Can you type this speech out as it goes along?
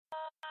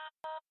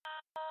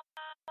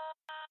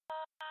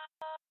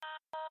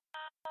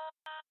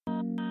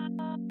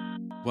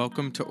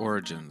Welcome to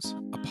Origins,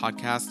 a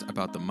podcast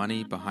about the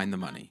money behind the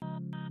money.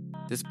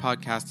 This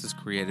podcast is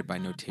created by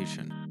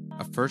Notation,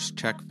 a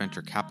first-check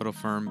venture capital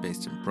firm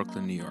based in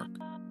Brooklyn, New York.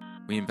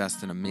 We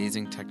invest in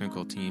amazing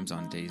technical teams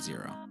on day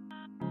zero.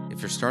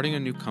 If you're starting a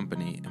new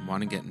company and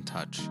want to get in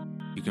touch,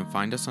 you can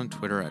find us on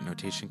Twitter at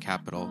Notation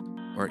Capital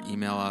or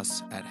email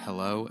us at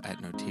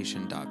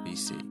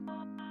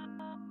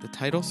hello@notation.vc. The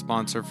title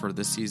sponsor for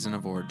this season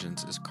of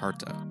Origins is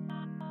Carta.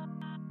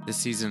 This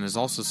season is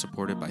also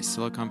supported by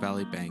Silicon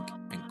Valley Bank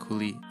and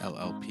Cooley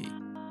LLP.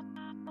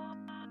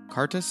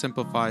 Carta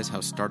simplifies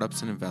how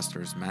startups and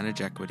investors manage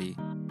equity,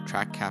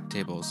 track cap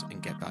tables,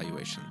 and get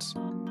valuations.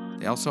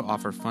 They also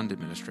offer fund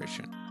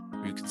administration,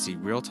 where you can see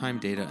real-time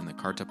data in the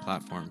Carta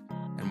platform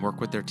and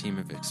work with their team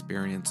of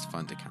experienced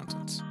fund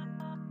accountants.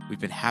 We've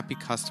been happy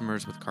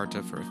customers with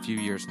Carta for a few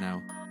years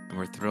now, and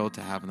we're thrilled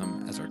to have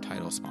them as our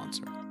title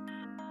sponsor.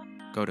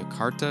 Go to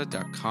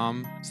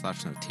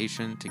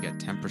carta.com/notation to get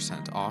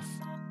 10% off.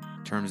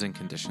 Terms and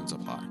conditions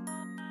apply.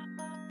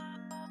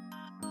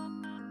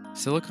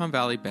 Silicon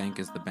Valley Bank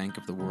is the bank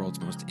of the world's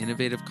most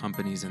innovative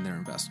companies and their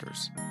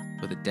investors,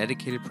 with a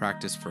dedicated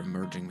practice for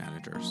emerging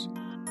managers.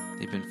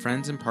 They've been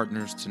friends and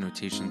partners to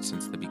Notation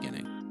since the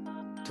beginning.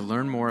 To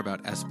learn more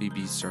about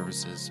SVB's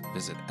services,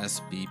 visit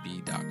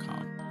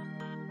svb.com.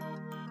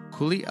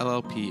 Cooley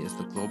LLP is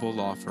the global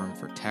law firm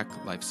for tech,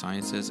 life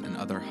sciences, and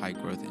other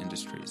high-growth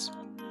industries.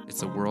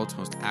 It's the world's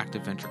most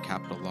active venture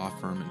capital law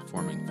firm in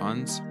forming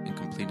funds and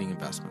completing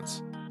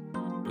investments.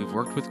 We've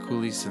worked with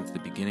Cooley since the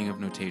beginning of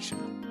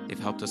Notation. They've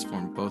helped us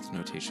form both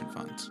Notation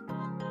funds.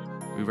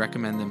 We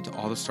recommend them to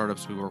all the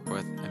startups we work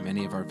with and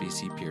many of our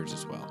VC peers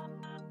as well.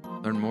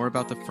 Learn more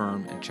about the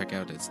firm and check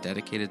out its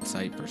dedicated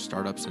site for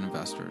startups and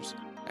investors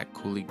at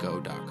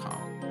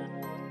cooleygo.com.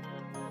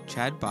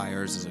 Chad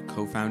Byers is a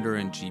co-founder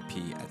and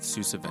GP at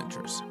Sousa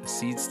Ventures, a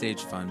seed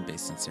stage fund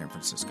based in San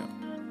Francisco.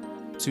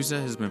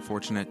 Sousa has been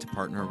fortunate to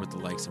partner with the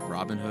likes of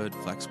Robinhood,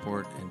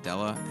 Flexport,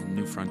 Andela, and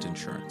Newfront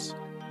Insurance.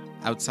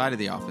 Outside of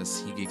the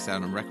office, he geeks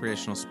out on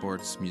recreational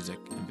sports, music,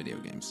 and video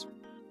games.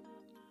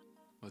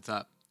 What's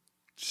up?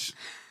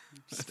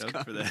 Stoked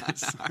for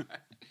this. Right.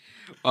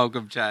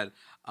 Welcome, Chad.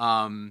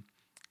 I'm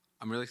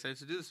really excited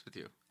to do this with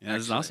you. Yeah,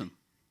 this is awesome.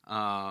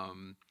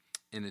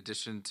 In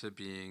addition to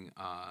being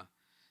a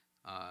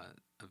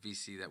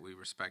VC that we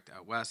respect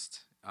out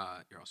west,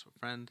 you're also a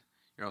friend.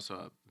 You're also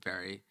a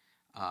very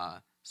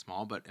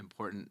small but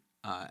important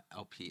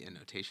LP in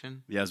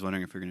Notation. Yeah, I was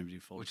wondering if we're going to do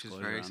full disclosure.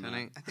 disclosure. Which is very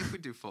exciting. I think we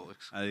do full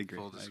disclosure. I agree.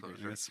 Full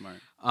disclosure. That's smart.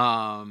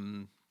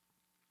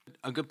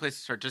 A good place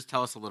to start. Just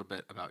tell us a little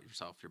bit about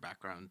yourself, your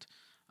background,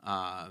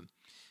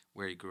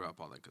 where you grew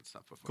up, all that good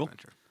stuff before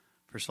venture.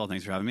 First of all,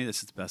 thanks for having me.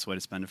 This is the best way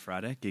to spend a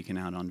Friday, geeking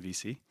out on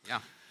VC. Yeah.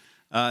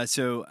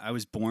 So I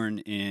was born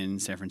in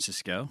San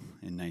Francisco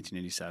in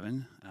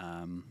 1987.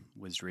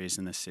 Was raised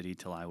in the city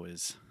till I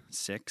was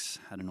 6.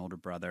 Had an older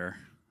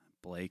brother,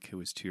 Blake, who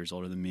was 2 years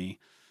older than me.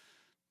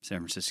 San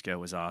Francisco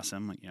was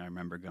awesome. I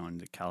remember going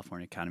to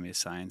California Academy of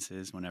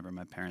Sciences whenever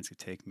my parents could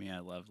take me. I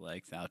loved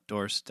the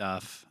outdoor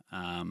stuff.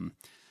 And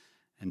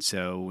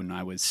so when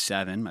I was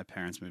 7, my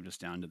parents moved us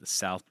down to the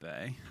South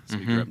Bay. So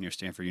we grew up near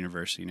Stanford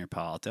University, near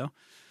Palo Alto.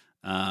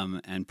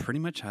 And pretty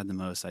much had the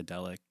most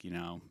idyllic,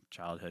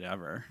 childhood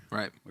ever.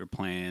 Right. We were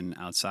playing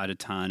outside a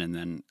ton. And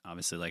then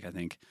obviously, I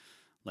think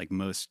like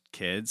most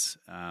kids,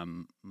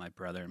 my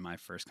brother and my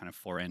first kind of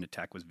foray into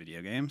tech was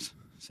video games.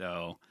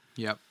 So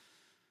yep.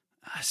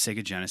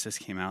 Sega Genesis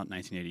came out in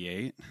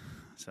 1988.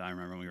 So I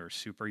remember when we were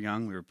super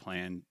young, we were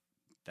playing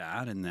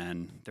that. And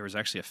then there was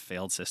actually a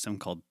failed system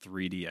called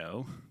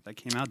 3DO that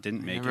came out.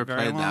 Didn't make it very long.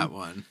 Never played that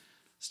one.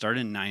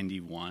 Started in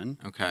 91.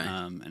 Okay.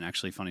 And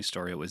actually, funny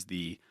story, it was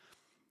the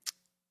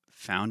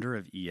founder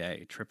of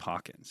EA, Trip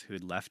Hawkins, who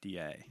had left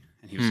EA.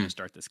 And he was going to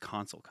start this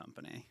console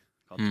company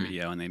called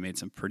 3DO. And they made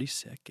some pretty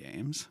sick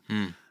games.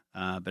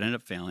 But ended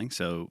up failing.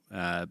 So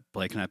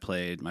Blake and I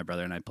my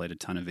brother and I played a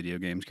ton of video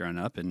games growing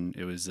up, and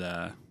it was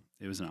an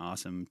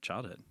awesome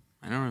childhood.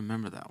 I don't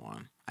remember that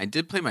one. I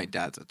did play my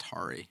dad's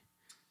Atari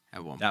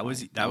at one that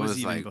point. That was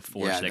even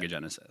before Sega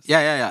Genesis.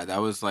 Yeah. That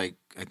was I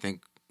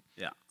think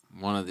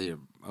one of the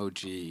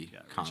OG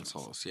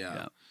consoles.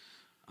 Yeah.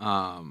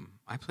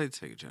 I played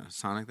Sega Genesis,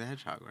 Sonic the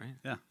Hedgehog, right?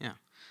 Yeah.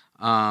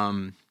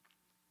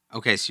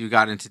 Okay, so you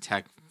got into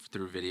tech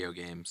through video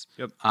games.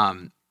 Yep.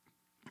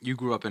 You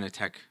grew up in a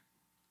tech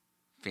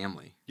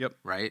family. Yep.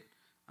 Right?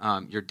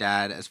 Your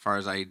dad, as far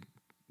as I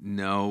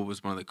know,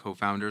 was one of the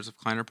co-founders of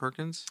Kleiner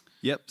Perkins.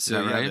 Yep.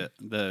 So right?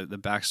 the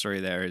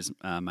backstory there is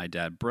my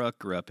dad, Brooke,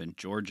 grew up in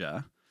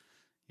Georgia,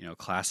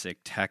 classic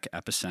tech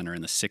epicenter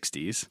in the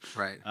 60s.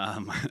 Right.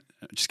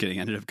 Just kidding.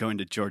 Ended up going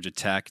to Georgia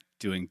Tech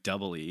doing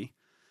double E,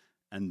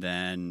 and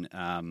then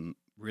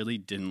really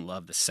didn't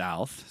love the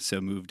South,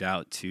 so moved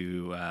out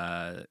to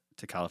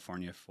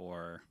California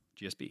for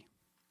GSB.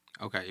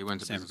 Okay, you went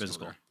to Stanford business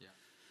school. Yeah.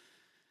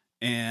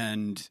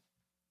 And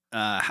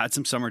had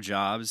some summer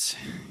jobs.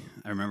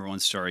 I remember one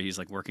story. He's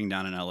working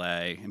down in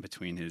LA in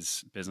between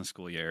his business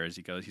school years.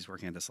 He's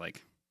working at this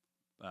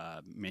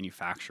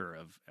manufacturer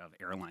of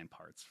airline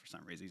parts for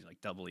some reason. He's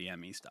double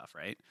EME stuff,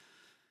 right?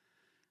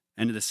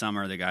 End of the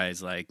summer, the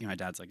guy's like, my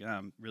dad's like,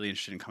 I'm really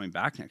interested in coming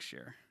back next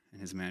year. And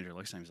his manager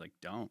looks at him, he's like,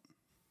 don't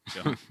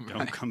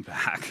Right. come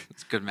back.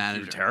 It's good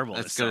manager. You're terrible.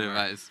 That's this good summer.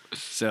 advice.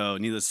 So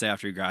needless to say,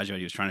 after he graduated,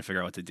 he was trying to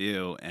figure out what to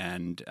do,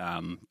 and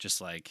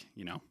just like,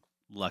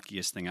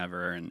 luckiest thing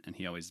ever. And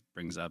he always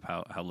brings up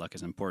how luck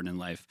is important in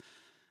life.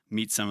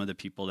 Meet some of the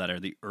people that are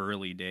the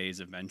early days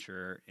of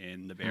venture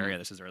in the Bay Area.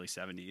 This is early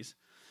 70s.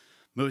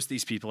 Most of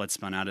these people had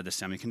spun out of the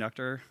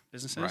semiconductor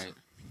businesses.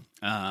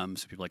 Right.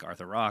 So people like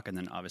Arthur Rock, and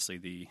then obviously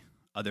the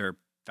other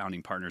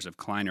founding partners of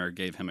Kleiner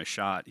gave him a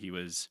shot. He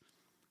was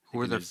Who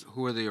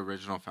were the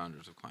original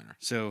founders of Kleiner?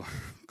 so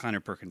Kleiner,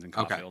 Perkins, and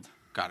Caulfield.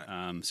 Got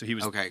it. So he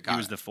was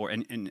the four,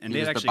 and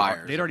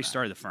they'd already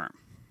started the firm.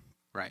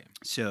 Right.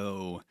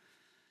 So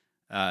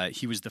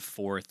he was the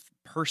fourth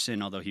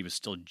person, although he was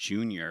still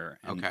junior.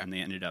 And they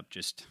ended up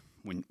just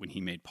when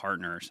he made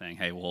partner saying,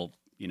 "Hey, we'll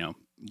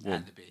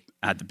Had to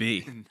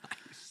be.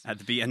 Nice. Had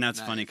to be, and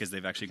that's funny because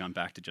they've actually gone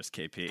back to just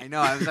KP. I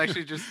know. I was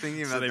actually just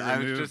thinking about so they that.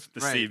 removed I was just, the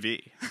right.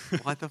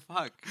 CB. What the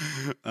fuck?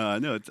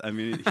 No,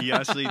 he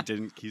actually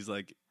didn't. He's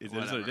like, it is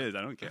what Whatever. it is.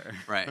 I don't care.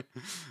 Right.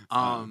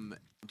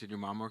 Did your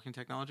mom work in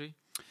technology?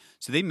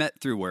 So they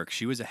met through work.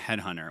 She was a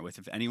headhunter.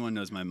 If anyone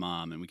knows my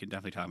mom, and we could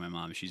definitely talk about my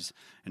mom, she's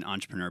an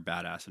entrepreneur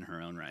badass in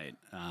her own right.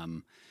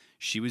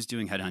 She was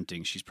doing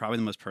headhunting. She's probably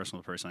the most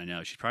personal person I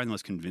know. She's probably the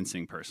most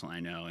convincing person I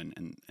know,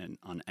 and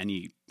on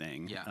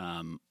anything.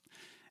 Yeah.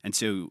 And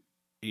so,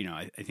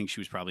 I think she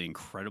was probably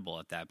incredible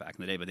at that back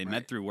in the day. But they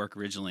met through work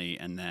originally,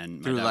 and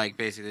then through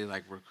basically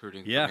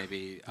recruiting for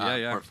maybe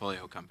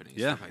portfolio companies.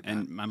 Yeah. Stuff like that.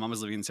 And my mom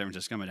was living in San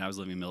Francisco. My dad was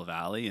living in Mill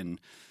Valley, and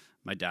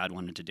my dad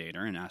wanted to date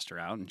her and asked her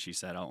out, and she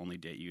said, "I'll only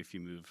date you if you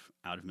move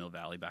out of Mill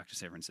Valley back to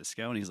San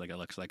Francisco." And he's like, "It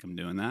looks like I'm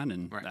doing that,"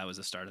 and that was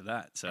the start of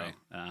that. So,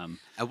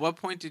 at what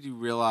point did you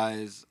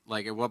realize?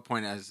 At what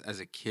point as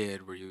a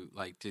kid were you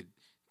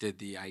did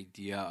the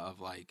idea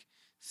of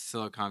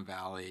Silicon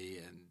Valley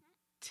and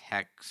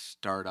tech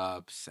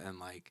startups and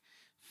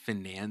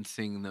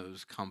financing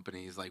those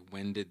companies?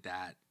 When did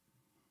that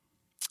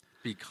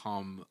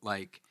become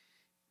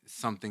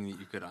something that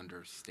you could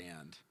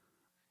understand?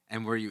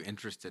 And were you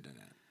interested in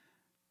it?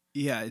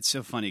 Yeah, it's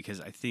so funny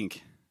because I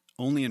think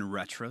only in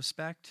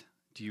retrospect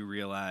do you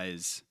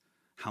realize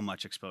how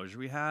much exposure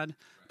we had.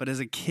 But as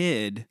a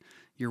kid,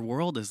 your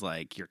world is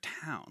like your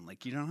town.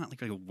 You're not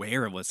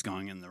aware of what's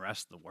going on in the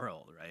rest of the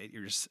world, right?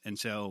 And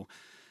so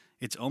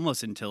it's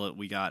almost until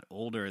we got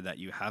older that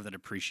you have that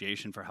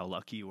appreciation for how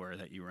lucky you were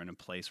that you were in a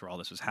place where all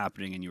this was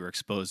happening and you were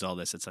exposed to all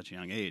this at such a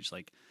young age.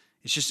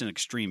 It's just an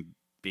extreme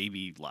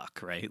baby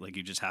luck, right?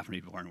 You just happen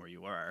to be born where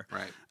you were.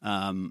 Right.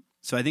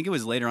 So I think it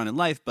was later on in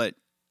life, but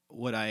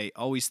what I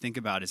always think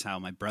about is how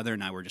my brother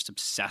and I were just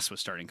obsessed with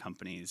starting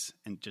companies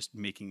and just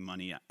making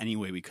money any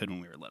way we could when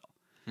we were little.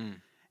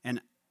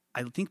 And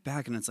I think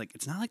back and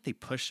it's not like they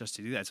pushed us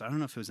to do that. So I don't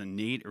know if it was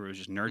innate or it was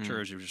just nurture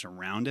or it was just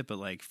around it,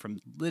 but from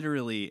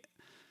literally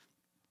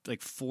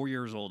 4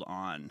 years old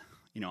on,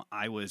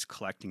 I was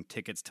collecting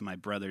tickets to my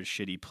brother's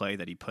shitty play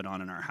that he put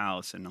on in our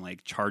house and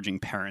charging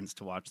parents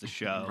to watch the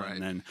show. Right.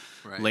 And then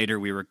later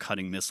we were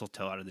cutting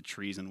mistletoe out of the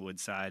trees in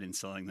Woodside and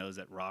selling those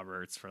at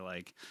Roberts for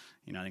I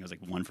think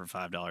it was 1 for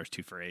 $5,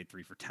 2 for $8,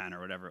 3 for $10 or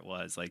whatever it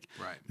was. No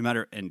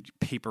matter, and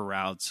paper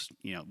routes,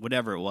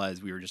 whatever it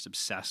was, we were just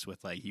obsessed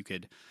with you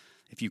could,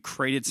 if you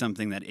created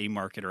something that a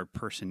market or a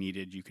person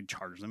needed, you could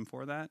charge them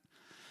for that.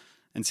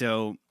 And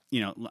so,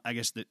 I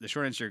guess the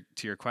short answer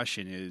to your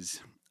question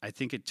is I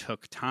think it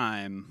took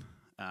time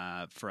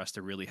for us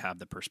to really have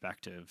the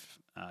perspective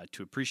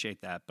to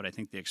appreciate that. But I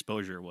think the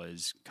exposure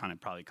was kind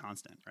of probably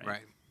constant,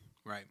 right?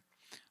 Right.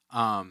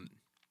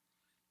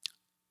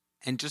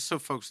 And just so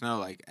folks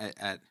know,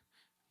 at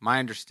my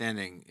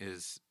understanding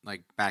is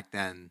back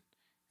then,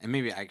 and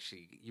maybe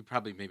actually you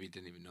probably maybe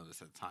didn't even know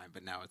this at the time,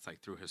 but now it's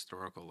through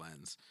historical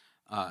lens.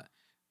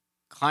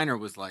 Kleiner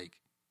was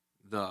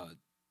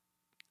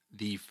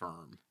the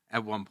firm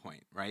at one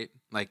point, right?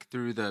 Certainly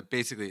through the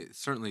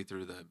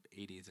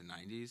 80s and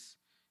 90s. Is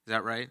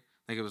that right?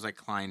 It was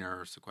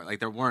Kleiner or Sequoia.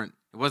 It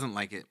wasn't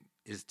like it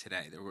is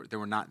today. There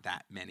were not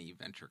that many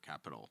venture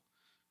capital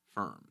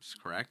firms,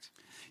 correct?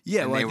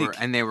 Yeah,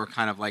 and they were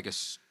kind of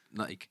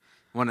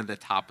one of the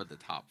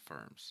top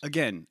firms.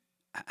 Again,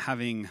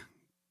 having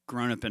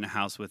grown up in a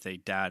house with a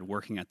dad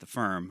working at the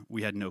firm,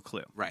 we had no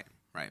clue. Right.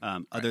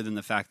 Other than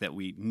the fact that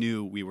we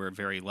knew we were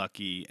very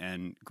lucky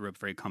and grew up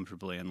very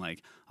comfortably and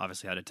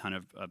obviously had a ton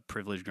of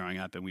privilege growing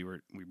up, and we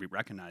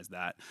recognized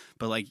that.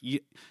 But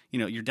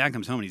your dad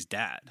comes home and he's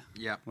dad.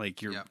 Yeah.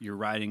 You're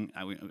riding.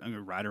 I'm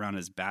gonna ride around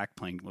his back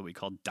playing what we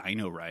called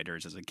Dino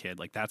Riders as a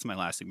kid. That's my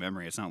lasting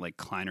memory. It's not like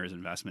Kleiner's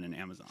investment in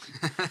Amazon.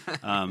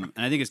 And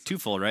I think it's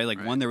twofold, right?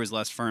 One, there was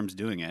less firms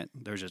doing it.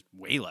 There's just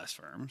way less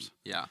firms.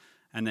 Yeah.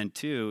 And then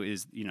two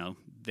is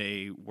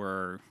they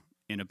were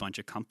in a bunch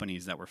of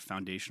companies that were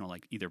foundational,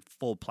 either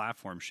full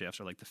platform shifts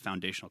or the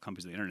foundational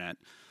companies of the internet.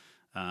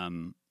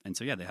 And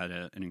so, they had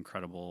an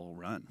incredible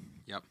run.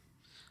 Yep.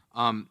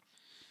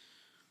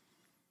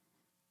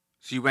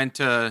 So you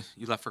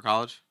left for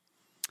college?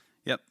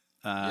 Yep.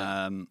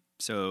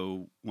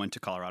 So went to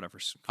Colorado for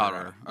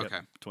Colorado. Yep, Okay.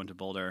 went to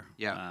Boulder.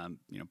 Yeah.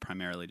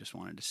 Primarily just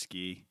wanted to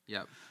ski.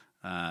 Yep.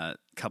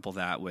 Couple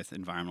that with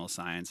environmental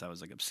science. I was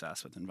like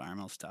obsessed with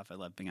environmental stuff. I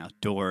love being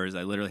outdoors.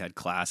 I literally had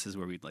classes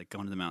where we'd like go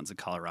into the mountains of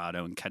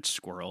Colorado and catch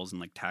squirrels and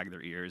like tag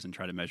their ears and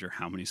try to measure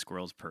how many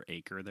squirrels per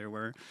acre there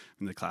were.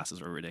 And the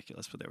classes were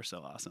ridiculous, but they were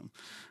so awesome.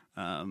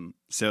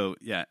 So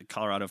yeah,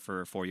 Colorado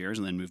for 4 years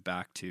and then moved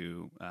back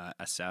to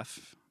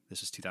SF.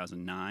 This was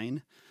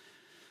 2009.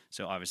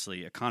 So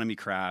obviously economy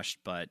crashed,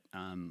 but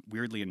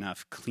weirdly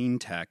enough, clean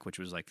tech, which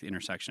was like the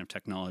intersection of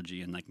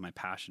technology and like my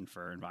passion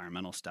for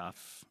environmental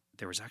stuff,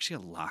 there was actually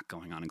a lot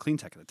going on in clean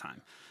tech at the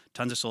time.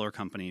 Tons of solar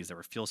companies, there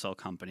were fuel cell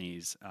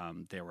companies,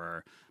 there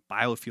were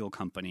biofuel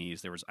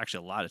companies, there was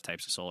actually a lot of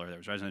types of solar. There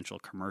was residential,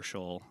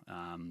 commercial,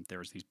 there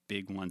was these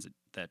big ones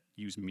that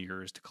use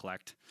mirrors to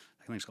collect,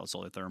 I think it's called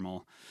solar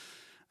thermal.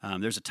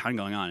 There's a ton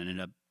going on and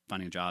ended up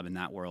finding a job in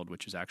that world,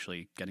 which was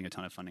actually getting a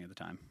ton of funding at the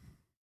time.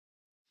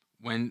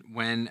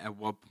 When at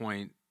what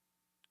point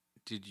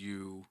did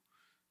you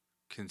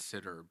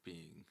consider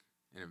being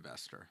an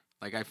investor?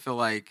 Like, I feel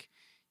like,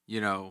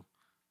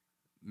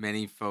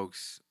 many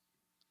folks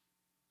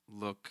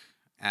look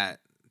at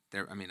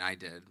I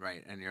did,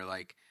 right? And you're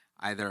like,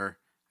 either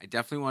I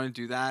definitely want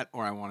to do that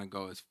or I want to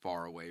go as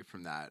far away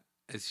from that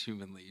as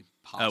humanly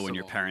possible. Oh, when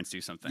your parents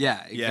do something.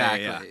 Yeah,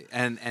 exactly.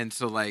 Yeah. And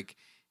so like,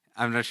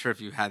 I'm not sure if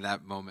you had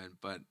that moment,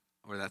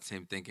 or that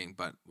same thinking,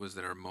 but was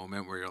there a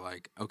moment where you're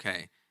like,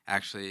 okay,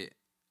 actually,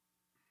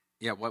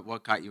 yeah,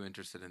 what got you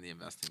interested in the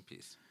investing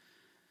piece?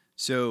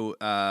 So,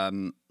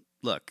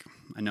 look,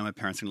 I know my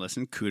parents are going to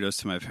listen. Kudos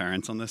to my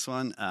parents on this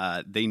one.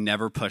 They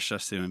never pushed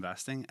us to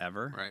investing,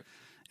 ever. Right.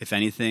 If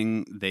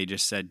anything, they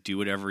just said, do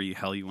whatever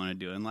hell you want to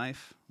do in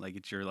life. Like,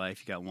 it's your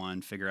life. You got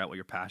one. Figure out what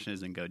your passion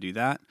is and go do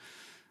that.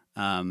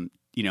 To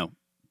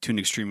an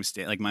extreme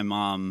extent. Like, my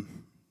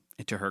mom,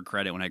 to her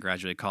credit, when I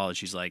graduated college,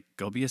 she's like,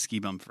 go be a ski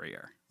bum for a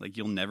year. Like,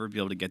 you'll never be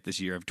able to get this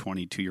year of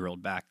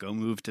 22-year-old back. Go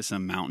move to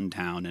some mountain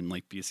town and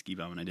like be a ski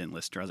bum. And I didn't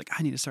listen to her. I was like,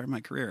 I need to start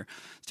my career.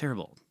 It's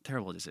terrible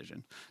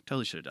decision.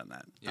 Totally should have done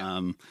that.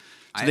 Yeah.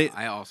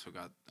 I also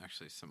got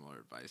actually similar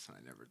advice and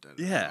I never did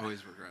it. Yeah. I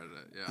always regretted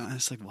it. Yeah. I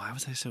was like, why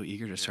was I so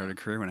eager to start a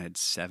career when I had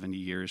 70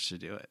 years to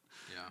do it?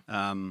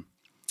 Yeah.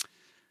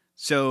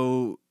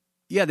 So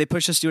yeah, they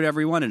pushed us to do whatever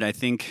we wanted. I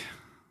think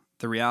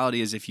the reality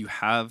is if you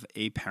have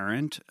a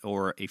parent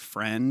or a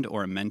friend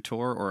or a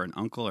mentor or an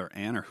uncle or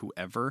aunt or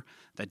whoever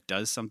that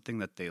does something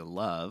that they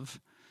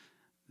love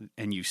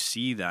and you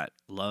see that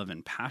love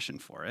and passion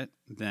for it,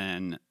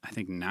 then I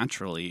think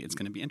naturally it's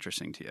going to be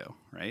interesting to you,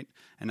 right?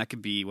 And that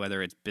could be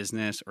whether it's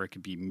business or it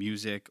could be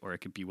music or it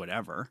could be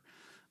whatever,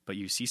 but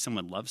you see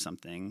someone love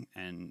something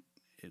and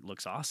it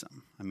looks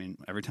awesome. I mean,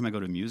 every time I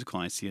go to a musical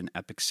and I see an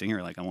epic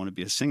singer, like I want to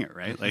be a singer,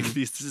 right? Like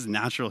this is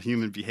natural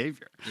human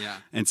behavior. Yeah.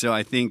 And so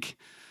I think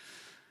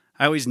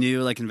I always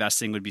knew like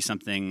investing would be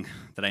something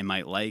that I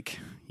might like.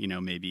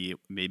 Maybe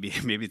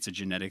it's a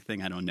genetic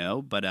thing. I don't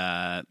know, but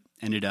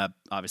ended up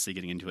obviously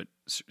getting into it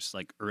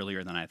like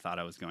earlier than I thought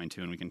I was going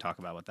to, and we can talk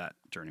about what that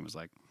journey was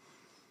like.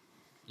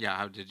 Yeah,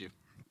 how did you?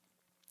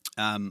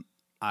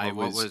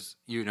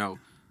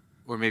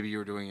 Or maybe you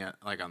were doing it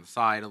like on the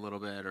side a little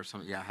bit or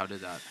something. Yeah, how did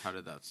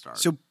that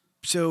start?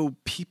 So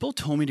people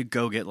told me to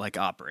go get like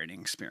operating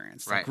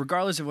experience. Like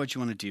regardless of what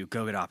you want to do,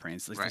 go get operating.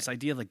 It's like this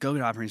idea of like go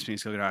get operating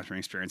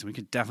experience. And we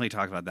could definitely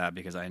talk about that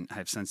because I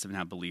have since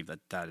now believed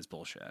that is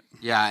bullshit.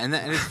 Yeah, and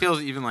it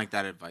feels even like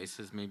that advice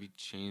has maybe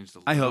changed a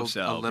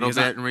little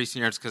bit in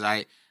recent years because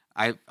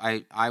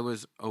I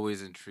was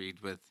always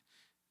intrigued with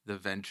the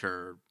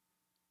venture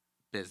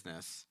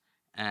business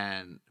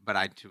but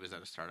I too was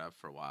at a startup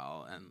for a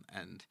while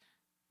and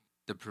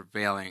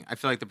I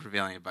feel like the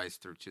prevailing advice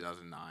through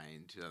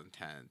 2009,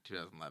 2010,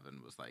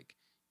 2011 was like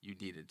you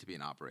needed to be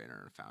an operator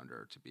and a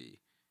founder to be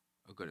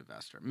a good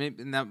investor.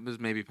 And that was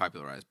maybe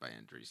popularized by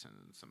Andreessen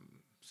and some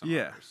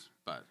others.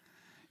 But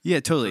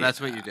yeah, totally. So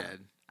that's what you did.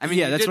 I mean,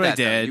 that's what I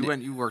did.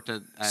 You worked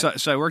at so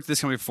I worked at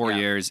this company for 4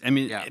 years. I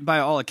mean, by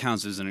all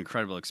accounts, it was an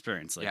incredible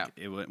experience. Like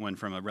it went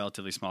from a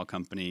relatively small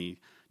company,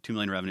 $2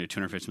 million revenue,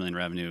 $250 million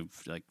revenue,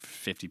 like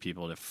 50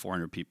 people to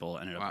 400 people,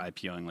 ended up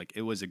IPOing. Like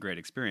it was a great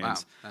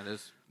experience. Wow,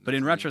 that's but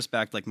in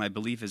retrospect, like my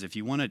belief is if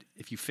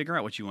you figure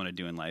out what you want to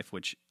do in life,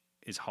 which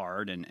is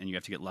hard and you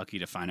have to get lucky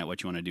to find out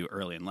what you want to do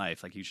early in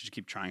life, like you should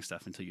keep trying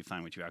stuff until you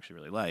find what you actually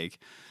really like.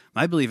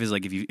 My belief is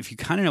like if you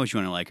kind of know what you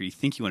want to like or you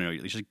think you want to know,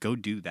 you should go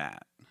do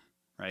that,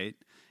 right?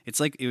 It's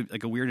like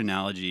a weird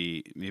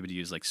analogy, maybe to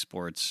use like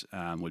sports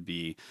would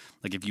be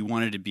like if you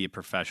wanted to be a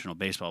professional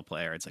baseball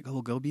player, it's like, oh,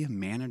 well, go be a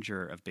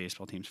manager of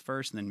baseball teams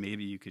first, and then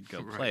maybe you could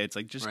go play. It's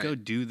like just go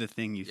do the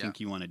thing you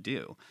think you want to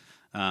do.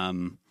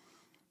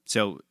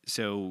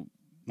 So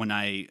when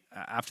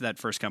after that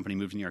first company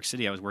moved to New York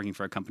City, I was working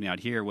for a company out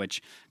here,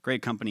 which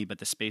great company, but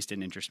the space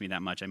didn't interest me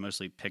that much. I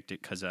mostly picked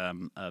it because of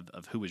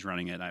who was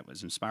running it. I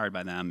was inspired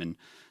by them, and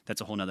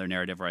that's a whole nother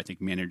narrative where I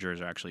think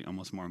managers are actually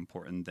almost more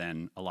important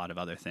than a lot of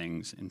other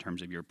things in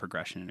terms of your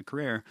progression in a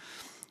career.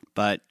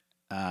 But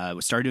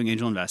started doing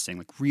angel investing,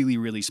 like really,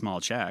 really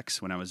small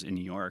checks when I was in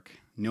New York.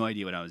 No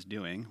idea what I was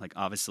doing. Like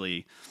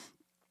obviously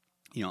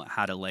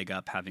had a leg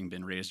up having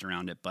been raised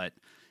around it, but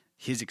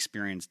his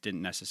experience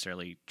didn't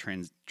necessarily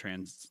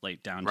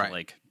translate down to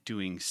like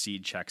doing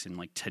seed checks in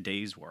like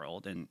today's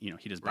world. And,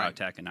 he does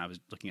biotech and I was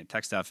looking at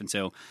tech stuff. And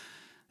so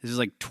this is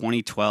like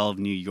 2012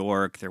 New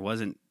York. There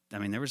was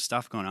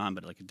stuff going on,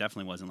 but like it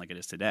definitely wasn't like it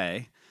is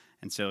today.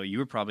 And so you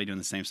were probably doing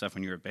the same stuff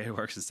when you were at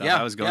BetaWorks and stuff. Yeah,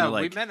 I was going to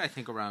like... we met, I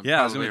think, around...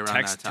 Yeah, I was going to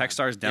around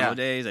Techstars demo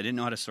days. I didn't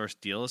know how to source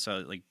deals.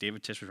 So like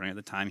David Tisch was running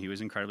at the time. He was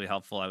incredibly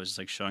helpful. I was just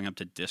like showing up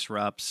to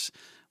Disrupts.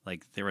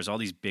 Like there was all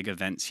these big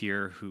events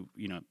here who,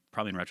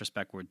 probably in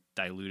retrospect were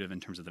dilutive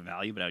in terms of the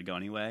value, but I would go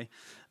anyway.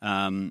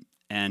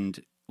 And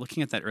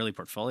looking at that early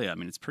portfolio,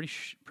 it's pretty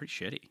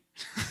shitty.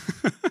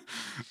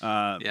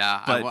 I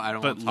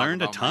don't but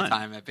learned a ton. My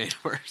time at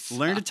BetaWorks.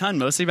 Learned a ton,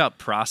 mostly about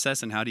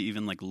process and how to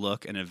even like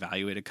look and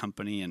evaluate a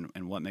company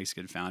and what makes a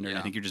good founder. And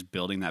I think you're just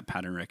building that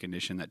pattern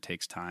recognition that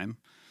takes time.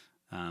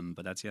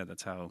 But that's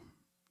how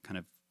kind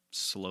of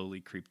slowly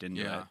creeped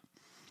into it.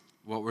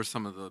 What were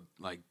some of the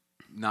like?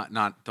 You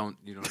don't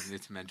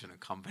need to mention a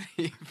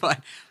company, but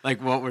like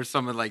what were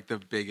some of like the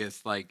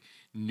biggest like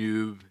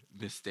noob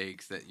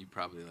mistakes that you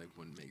probably like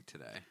wouldn't make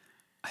today?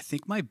 I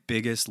think my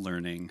biggest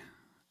learning,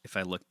 if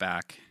I look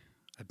back,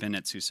 I've been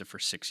at SUSE for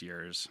 6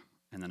 years,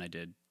 and then I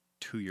did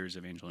 2 years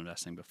of angel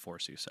investing before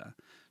SUSE. So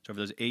over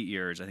those 8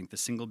 years, I think the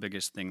single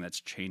biggest thing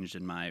that's changed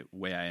in my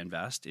way I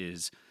invest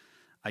is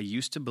I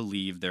used to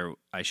believe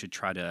I should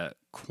try to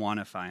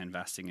quantify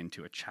investing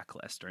into a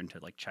checklist or into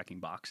like checking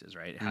boxes,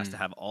 right? It has to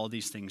have all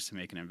these things to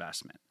make an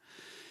investment.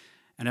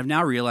 And I've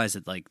now realized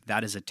that like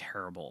that is a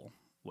terrible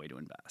way to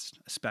invest,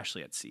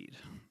 especially at seed.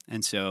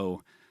 And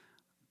so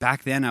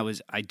back then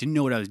I didn't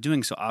know what I was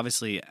doing. So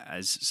obviously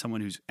as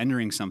someone who's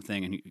entering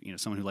something and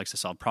someone who likes to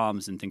solve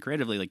problems and think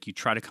creatively, like you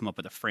try to come up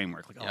with a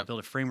framework, like I'll build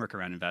a framework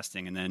around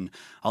investing and then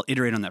I'll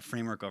iterate on that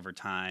framework over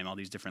time, all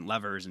these different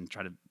levers and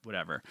try to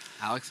whatever.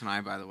 Alex and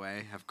I, by the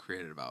way, have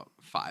created about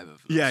 5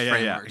 of those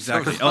frameworks.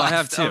 Exactly. I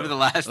have too. Over the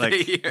last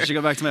 8 years. I should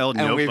go back to my old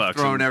notebooks. We've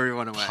thrown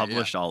everyone away.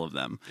 Published all of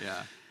them.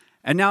 Yeah.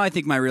 And now I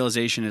think my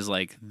realization is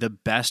like the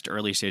best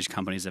early stage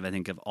companies of I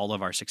think of all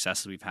of our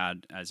successes we've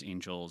had as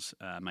angels,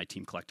 my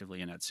team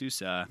collectively and at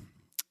SUSE,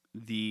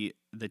 the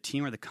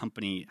team or the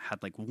company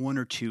had like 1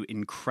 or 2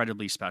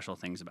 incredibly special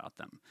things about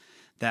them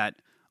that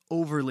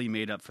overly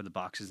made up for the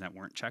boxes that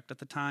weren't checked at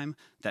the time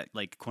that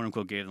like quote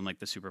unquote gave them like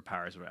the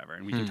superpowers or whatever.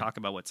 And we can talk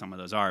about what some of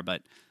those are,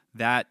 but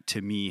that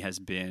to me has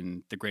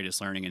been the greatest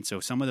learning. And so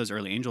some of those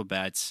early angel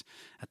bets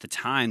at the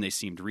time, they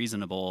seemed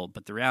reasonable,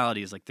 but the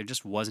reality is like there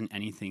just wasn't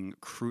anything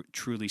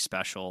truly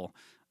special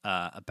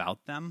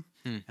about them.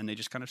 And they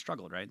just kind of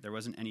struggled, right? There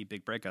wasn't any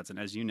big breakouts. And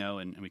as you know,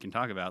 and we can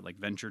talk about, like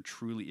venture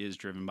truly is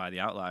driven by the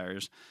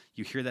outliers.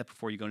 You hear that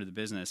before you go into the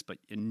business, but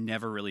it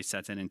never really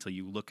sets in until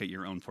you look at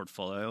your own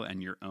portfolio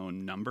and your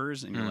own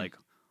numbers and you're like,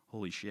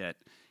 holy shit,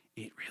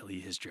 it really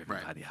is driven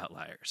by the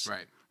outliers.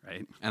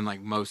 Right. And like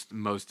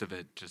most of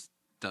it just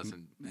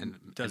doesn't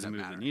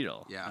move the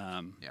needle.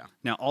 Yeah.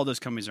 Now, all those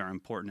companies are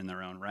important in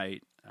their own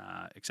right,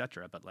 et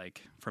cetera. But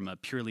like from a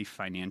purely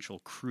financial,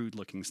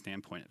 crude-looking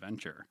standpoint of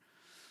venture,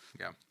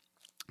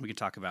 we could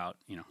talk about.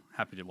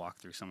 Happy to walk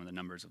through some of the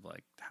numbers of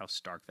like how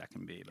stark that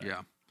can be.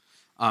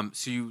 But.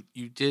 So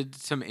you did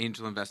some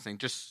angel investing,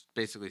 just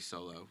basically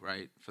solo,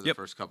 right, for the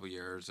first couple of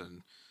years,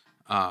 and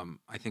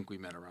I think we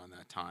met around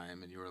that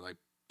time, and you were like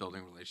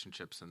building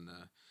relationships in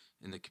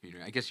the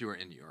community. I guess you were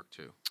in New York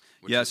too.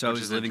 So I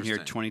was living here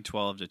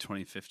 2012 to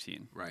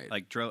 2015. Right.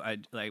 Like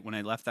when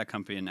I left that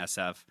company in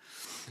SF.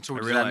 And so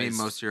does that mean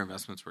most of your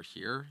investments were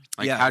here?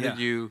 Like how did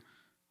you?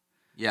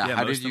 Yeah.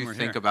 How did you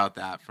think about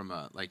that from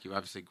like you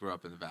obviously grew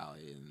up in the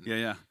Valley?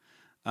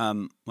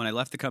 And when I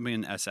left the company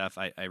in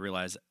SF, I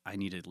realized I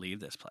needed to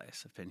leave this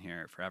place. I've been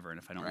here forever, and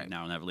if I don't leave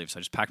now, I'll never leave. So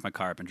I just packed my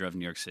car up and drove to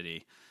New York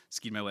City,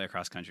 skied my way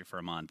across country for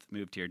a month,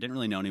 moved here. Didn't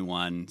really know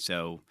anyone,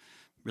 so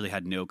really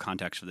had no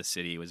context for the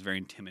city. Was very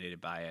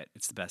intimidated by it.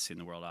 It's the best city in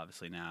the world,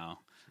 obviously. Now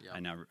I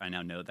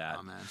now know that.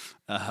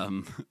 Oh,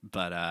 man.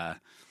 But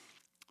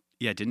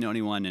didn't know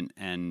anyone,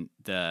 and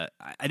I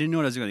didn't know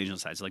what I was doing on the angel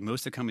side. So like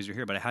most of the companies are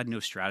here, but I had no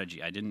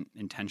strategy. I didn't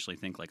intentionally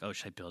think like, oh,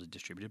 should I build a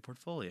distributed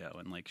portfolio,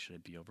 and like should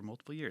it be over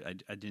multiple years?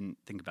 I didn't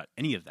think about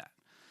any of that.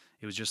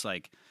 It was just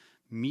like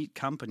meet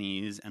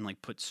companies and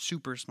like put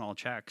super small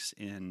checks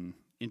in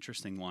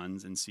interesting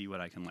ones and see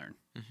what I can learn.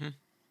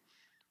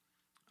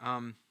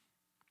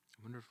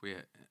 I wonder if we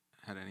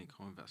had any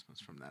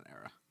co-investments from that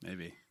era.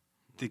 Maybe.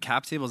 The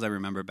cap tables I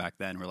remember back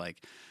then were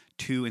like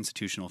 2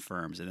 institutional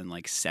firms and then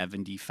like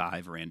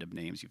 75 random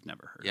names you've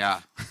never heard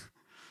of.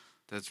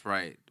 That's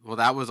right. Well,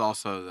 that was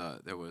also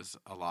there was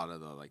a lot of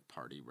the like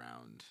party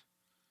round.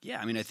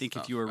 Yeah, I think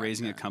if you were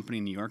raising a company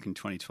in New York in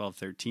 2012,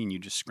 13, you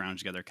just scrounged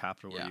together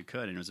capital where you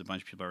could, and it was a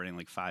bunch of people writing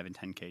like 5 and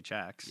 10K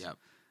checks. Yep.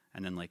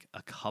 And then like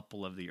a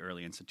couple of the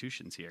early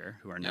institutions here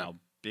who are now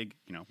big,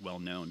 well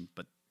known,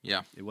 but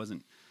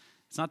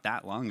it's not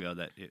that long ago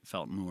that it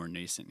felt more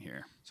nascent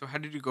here. So how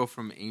did you go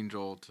from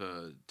Angel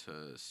to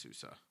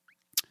SUSE?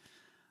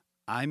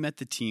 I met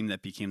the team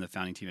that became the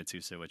founding team at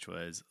SUSE, which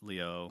was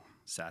Leo,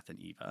 Seth, and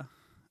Eva.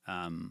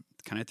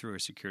 Kind of through a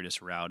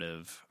circuitous route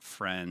of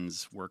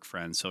friends, work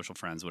friends, social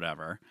friends,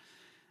 whatever.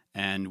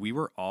 And we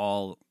were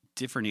all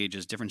different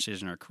ages, different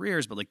stages in our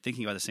careers, but like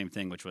thinking about the same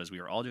thing, which was we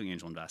were all doing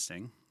angel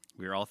investing.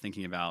 We were all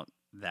thinking about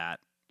that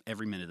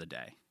every minute of the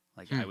day.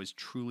 Like I was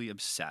truly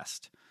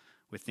obsessed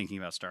with thinking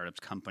about startups,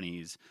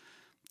 companies,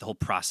 the whole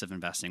process of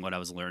investing, what I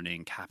was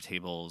learning, cap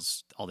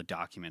tables, all the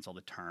documents, all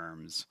the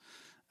terms.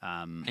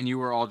 And you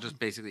were all just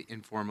basically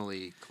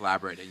informally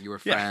collaborating. You were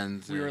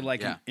friends. We were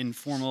like an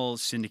informal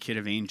syndicate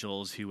of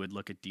angels who would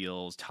look at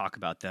deals, talk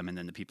about them, and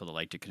then the people that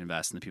liked it could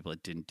invest, and the people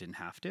that didn't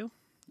have to.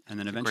 And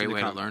then eventually,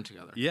 great way to learn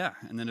together. Yeah,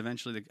 and then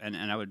eventually, and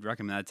I would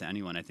recommend that to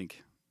anyone. I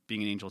think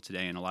being an angel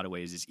today, in a lot of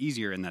ways, is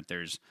easier in that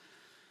there's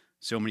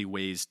so many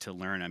ways to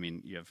learn. I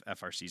mean, you have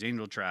FRC's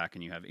Angel Track,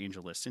 and you have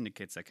angel list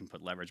syndicates that can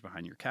put leverage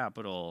behind your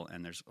capital,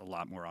 and there's a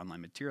lot more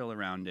online material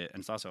around it. And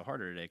it's also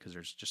harder today because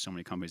there's just so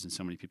many companies and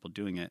so many people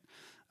doing it.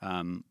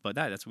 But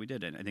that's what we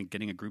did. And I think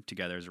getting a group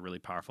together is a really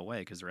powerful way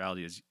because the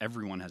reality is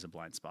everyone has a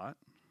blind spot,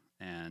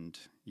 and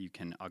you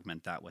can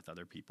augment that with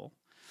other people.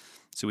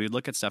 So we would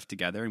look at stuff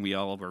together, and we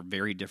all were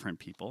very different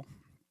people,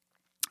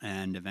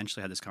 and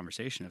eventually had this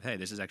conversation of, hey,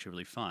 this is actually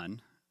really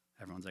fun.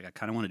 Everyone's like, I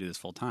kind of want to do this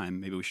full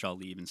time. Maybe we should all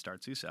leave and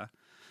start SUSE.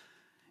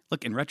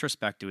 Look, in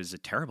retrospect, it was a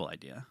terrible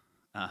idea.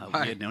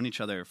 We had known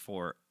each other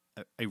for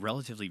a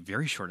relatively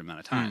very short amount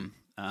of time.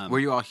 Were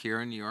you all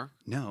here in New York?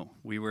 No,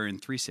 we were in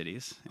 3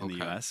 cities in the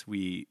U.S.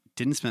 We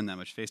didn't spend that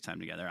much FaceTime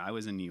together. I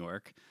was in New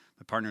York.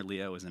 My partner,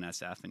 Leo, was in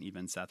SF, and Eva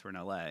and Seth were in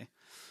L.A.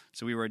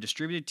 So we were a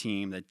distributed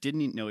team that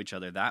didn't know each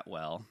other that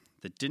well,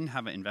 that didn't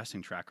have an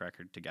investing track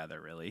record together,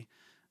 really,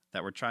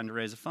 that were trying to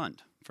raise a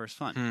fund, first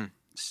fund.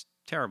 It's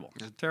terrible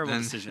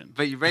decision.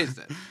 But you raised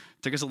it.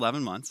 Took us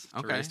 11 months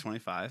to raise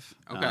 25.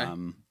 Okay.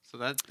 So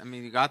that,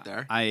 you got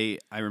there. I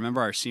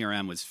remember our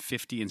CRM was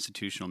 50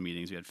 institutional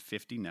meetings. We had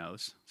 50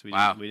 no's. So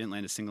we didn't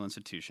land a single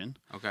institution.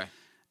 Okay.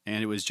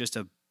 And it was just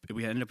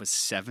we ended up with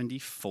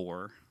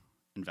 74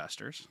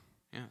 investors.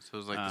 Yeah. So it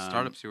was like the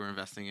startups you were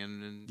investing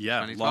in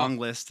 2012. Long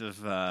list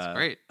of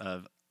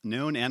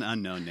known and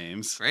unknown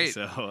names. Great.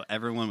 So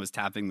everyone was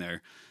tapping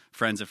their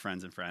friends of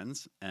friends and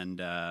friends.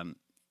 And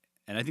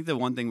I think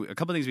a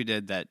couple of things we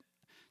did that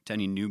to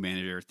any new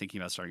manager thinking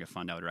about starting a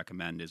fund I would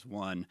recommend is,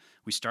 one,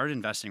 we started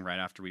investing right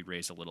after we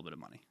raised a little bit of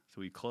money. So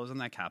we close on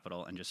that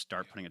capital and just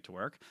start putting it to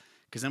work.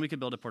 Because then we could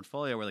build a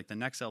portfolio where like the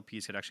next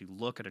LPs could actually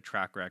look at a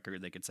track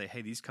record. They could say,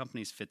 hey, these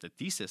companies fit the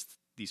thesis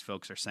these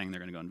folks are saying they're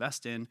going to go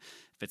invest in.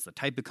 Fits the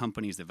type of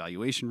companies, the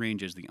valuation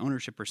ranges, the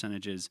ownership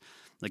percentages.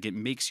 Like it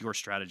makes your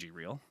strategy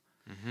real.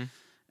 Mm-hmm.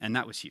 And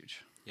that was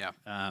huge. Yeah.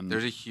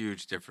 There's a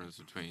huge difference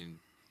between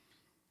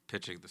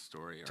pitching the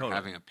story or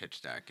having a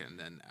pitch deck and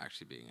then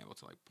actually being able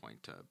to like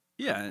point to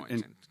points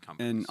and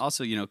companies. And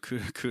also,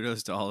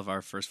 kudos to all of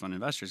our first fund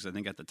investors. I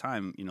think at the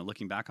time,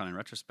 looking back on it in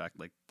retrospect,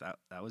 like that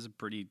was a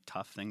pretty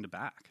tough thing to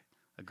back.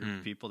 A group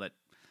of people that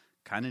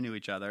kind of knew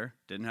each other,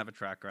 didn't have a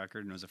track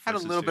record, and was had a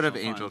little bit of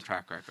angel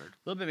track record.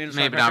 A little bit of angel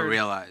maybe track record. Not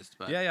realized,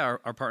 but yeah.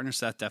 Our partner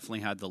Seth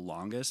definitely had the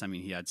longest. I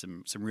mean, he had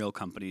some real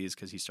companies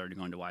because he started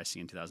going to YC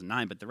in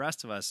 2009. But the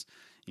rest of us,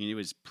 it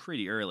was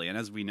pretty early. And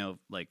as we know,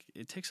 like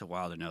it takes a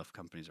while to know if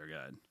companies are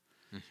good.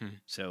 Mm-hmm.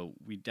 So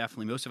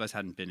most of us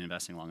hadn't been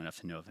investing long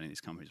enough to know if any of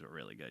these companies were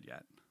really good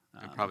yet.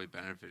 It probably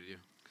benefited you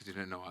because you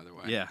didn't know either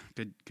way. Yeah,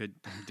 good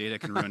data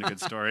can ruin a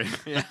good story.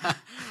 Yeah.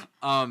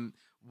 I'm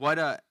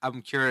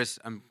curious.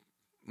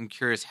 I'm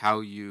curious how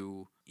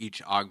you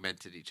each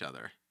augmented each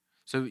other.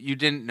 So you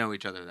didn't know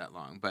each other that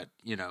long, but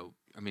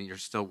you're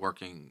still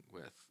working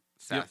with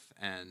Seth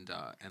and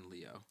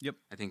Leo. Yep.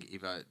 I think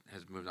Eva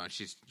has moved on.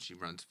 She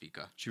runs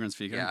Fika. She runs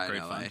Fika. Yeah,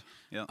 great in LA. fund.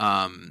 Yep.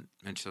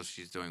 And so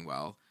she's doing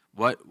well.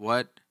 How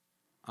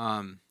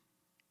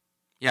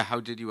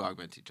did you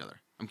augment each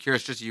other? I'm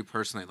curious, just you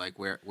personally, like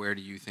where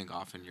do you think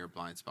often your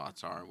blind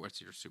spots are?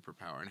 What's your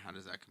superpower, and how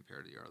does that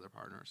compare to your other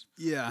partners?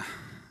 Yeah.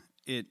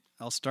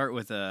 I'll start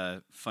with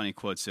a funny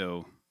quote.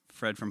 So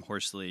Fred from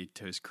Horsley,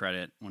 to his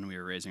credit, when we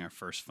were raising our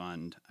first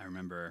fund, I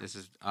remember this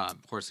is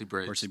Horsley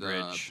Bridge. Horsley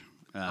Bridge,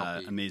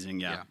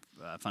 amazing,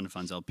 fund of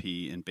funds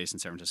LP based in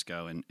San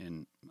Francisco,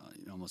 and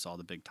almost all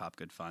the big top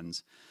good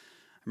funds.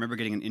 I remember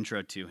getting an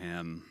intro to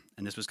him,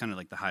 and this was kind of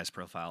like the highest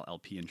profile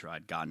LP intro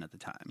I'd gotten at the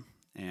time.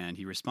 And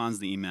he responds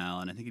to the email,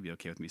 and I think he'd be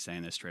okay with me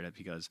saying this straight up.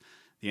 He goes,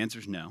 "The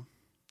answer's no,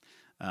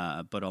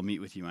 but I'll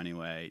meet with you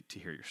anyway to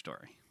hear your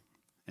story."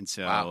 And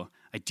so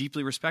I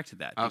deeply respected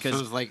that. Because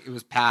so it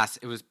was past.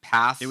 It was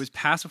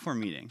past before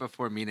meeting.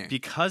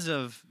 Because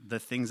of the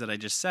things that I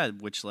just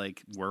said, which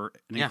were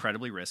an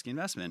incredibly risky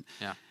investment.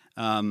 Yeah.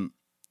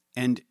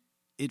 And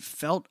it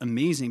felt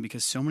amazing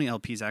because so many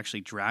LPs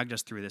actually dragged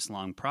us through this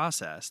long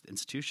process,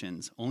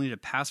 institutions, only to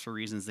pass for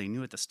reasons they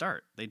knew at the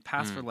start. They'd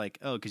pass for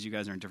because you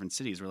guys are in different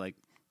cities. We're like,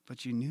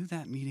 but you knew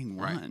that meeting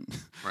won.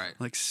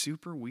 Right.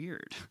 Super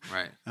weird.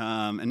 Right.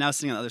 And now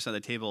sitting on the other side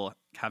of the table,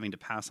 having to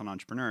pass on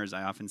entrepreneurs,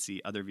 I often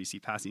see other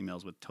VC pass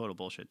emails with total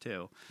bullshit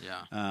too.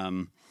 Yeah.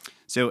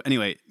 So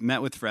anyway,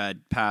 met with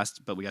Fred,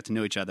 passed, but we got to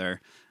know each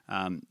other.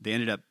 They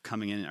ended up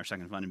coming in our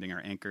second fund and being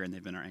our anchor, and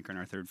they've been our anchor in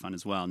our third fund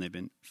as well. And they've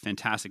been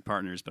fantastic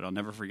partners, but I'll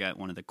never forget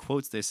one of the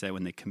quotes they said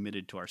when they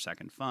committed to our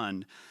second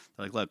fund.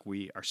 They're like, look,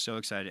 we are so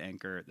excited to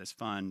anchor this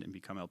fund and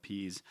become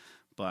LPs,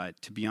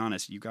 but to be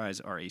honest, you guys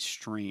are a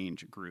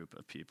strange group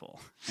of people.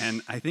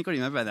 And I think what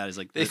he meant by that is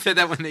like they said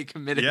that when they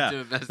committed to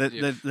invest in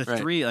you. The Right.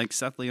 three, like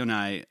Seth, Leo, and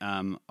I,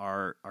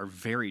 are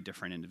very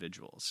different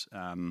individuals.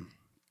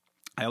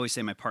 I always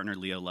say my partner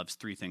Leo loves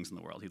three things in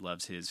the world. He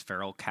loves his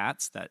feral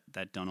cats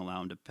that don't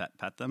allow him to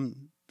pet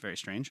them. Very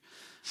strange.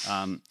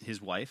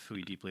 His wife, who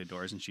he deeply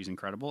adores, and she's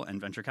incredible, and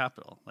venture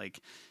capital. Like,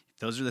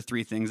 those are the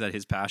three things that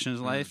his passion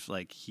is life.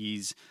 Like,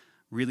 he's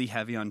really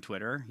heavy on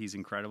Twitter. He's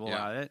incredible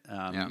at it.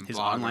 His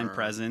blogger, online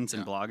presence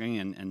and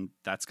blogging, and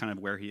that's kind of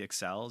where he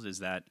excels. Is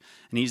that,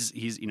 and he's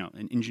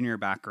an engineer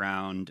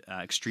background,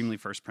 extremely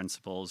first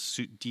principles,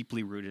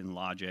 deeply rooted in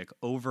logic,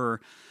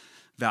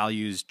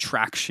 values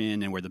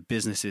traction and where the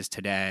business is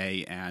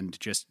today, and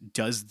just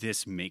does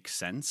this make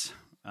sense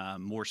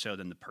more so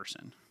than the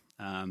person.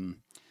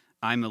 I'm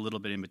a little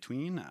bit in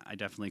between. I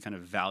definitely kind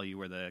of value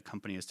where the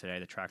company is today,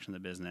 the traction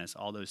of the business,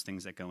 all those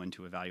things that go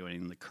into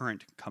evaluating the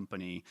current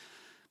company.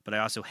 But I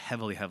also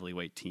heavily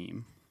weight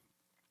team.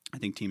 I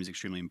think team is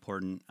extremely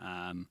important.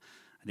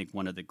 I think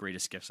one of the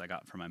greatest gifts I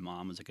got from my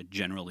mom was like a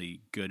generally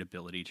good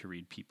ability to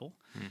read people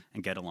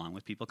and get along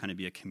with people, kind of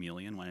be a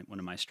chameleon. One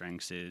of my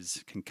strengths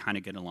is can kind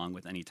of get along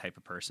with any type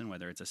of person,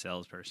 whether it's a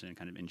salesperson,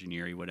 kind of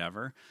engineering,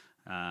 whatever,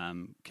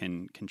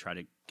 can try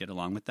to get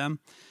along with them,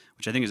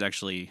 which I think is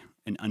actually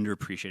an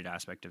underappreciated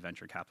aspect of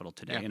venture capital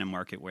today in a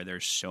market where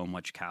there's so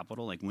much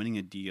capital. Like winning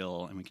a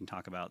deal, and we can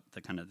talk about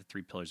the kind of the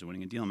three pillars of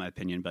winning a deal, in my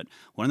opinion, but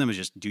one of them is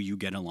just, do you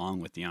get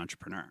along with the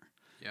entrepreneur?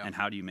 Yeah. And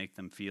how do you make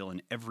them feel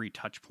in every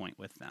touch point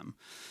with them?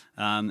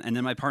 And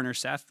then my partner,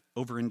 Seth,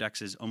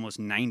 over-indexes almost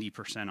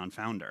 90% on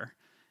founder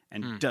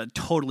and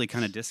totally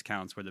kind of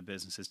discounts where the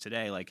business is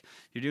today. Like,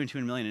 you're doing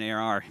 $200 million in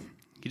ARR.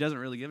 He doesn't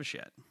really give a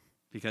shit,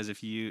 because if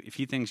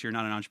he thinks you're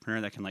not an entrepreneur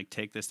that can like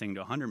take this thing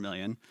to $100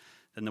 million,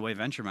 then the way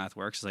venture math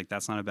works is like,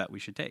 that's not a bet we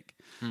should take.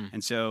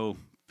 And so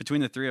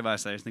between the three of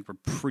us, I just think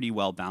we're pretty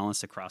well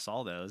balanced across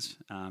all those.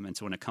 And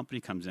so when a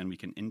company comes in, we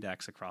can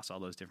index across all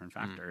those different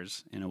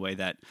factors in a way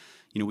that,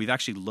 we've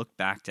actually looked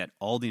back at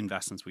all the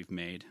investments we've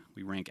made.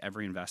 We rank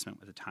every investment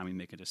with the time we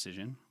make a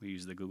decision. We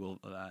use the Google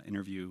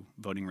interview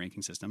voting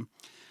ranking system.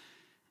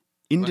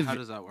 How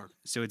does that work?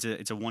 So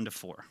it's a 1 to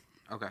 4.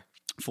 Okay.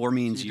 4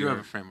 means so you do have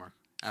a framework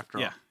after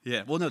all.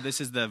 Yeah. Well, no,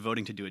 this is the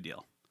voting to do a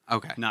deal.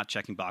 Okay. Not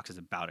checking boxes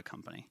about a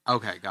company.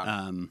 Okay, got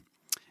it.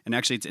 And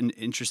actually, it's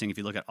interesting if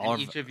you look at all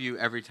each of you,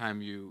 every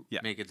time you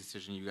make a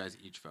decision, you guys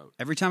each vote.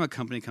 Every time a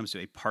company comes to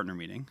a partner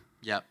meeting,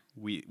 yep,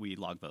 we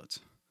log votes.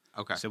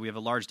 Okay. So we have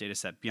a large data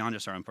set beyond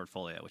just our own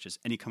portfolio, which is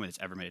any company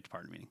that's ever made it to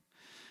partner meeting.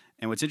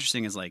 And what's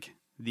interesting is like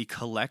the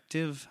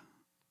collective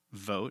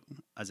vote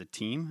as a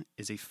team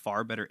is a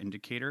far better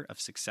indicator of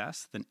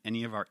success than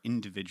any of our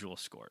individual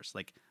scores.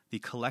 Like, the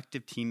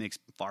collective team makes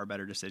far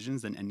better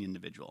decisions than any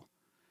individual.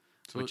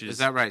 So is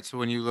that right? So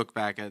when you look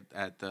back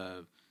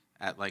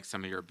at like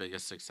some of your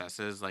biggest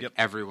successes, like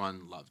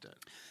everyone loved it.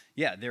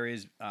 Yeah, there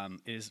is.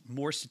 It is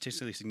more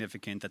statistically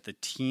significant that the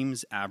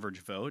team's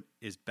average vote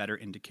is better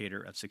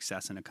indicator of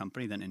success in a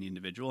company than any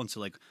individual. And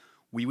so, like,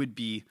 we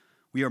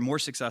are more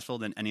successful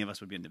than any of us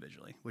would be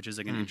individually, which is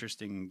like an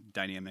interesting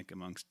dynamic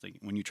amongst, like,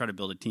 when you try to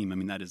build a team. I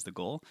mean, that is the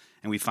goal,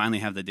 and we finally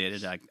have the data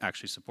that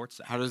actually supports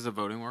that. How does the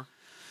voting work?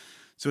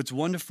 So it's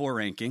 1 to 4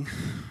 ranking.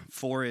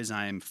 4 is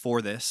I'm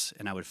for this,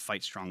 and I would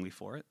fight strongly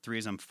for it. 3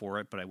 is I'm for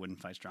it, but I wouldn't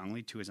fight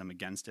strongly. 2 is I'm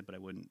against it, but I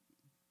wouldn't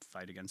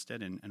fight against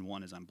it. And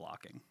 1 is I'm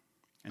blocking.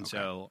 And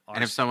so,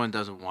 and if someone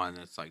does a 1,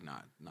 it's like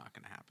not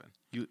going to happen.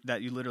 You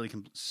literally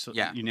can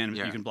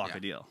unanimously you can block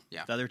a deal.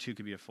 Yeah. The other 2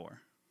 could be a 4.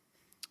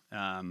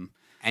 And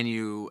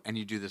you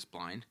do this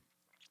blind.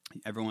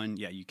 Everyone,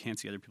 you can't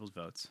see other people's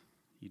votes.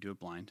 You do it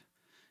blind.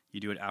 You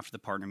do it after the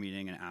partner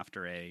meeting and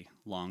after a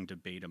long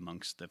debate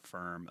amongst the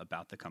firm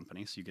about the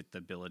company. So you get the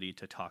ability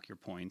to talk your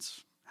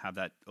points, have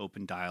that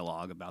open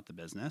dialogue about the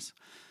business,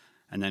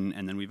 and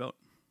then we vote.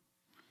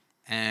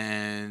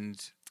 And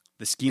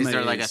the schema is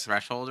there like a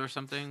threshold or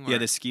something? Yeah,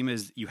 the schema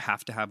is you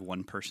have to have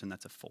one person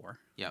that's a 4.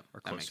 Yep, or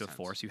close to a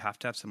 4. So you have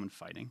to have someone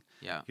fighting.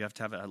 Yeah. You have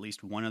to have at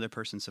least one other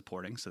person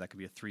supporting. So that could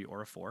be a 3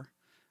 or a 4.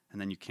 And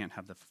then you can't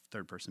have the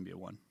third person be a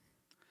 1.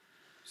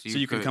 So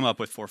you can come up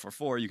with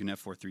 4-4-4. You can have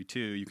 4-3-2.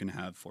 You can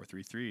have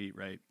 4-3-3,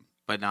 right?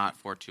 But not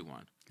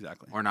 4-2-1.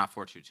 Exactly. Or not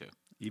 4-2-2.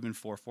 Even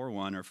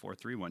 4-4-1 or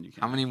 4-3-1. You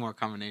can. How many more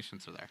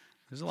combinations are there?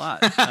 There's a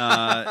lot.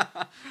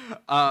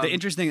 The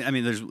interesting. I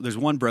mean, there's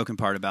one broken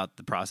part about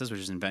the process, which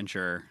is in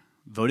venture,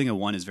 voting a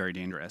 1 is very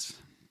dangerous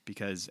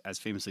because, as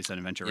famously said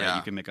in venture, right,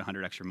 you can make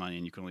 100 extra money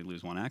and you can only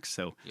lose 1x.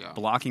 So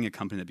blocking a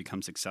company that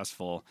becomes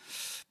successful,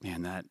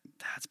 man, that's.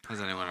 Has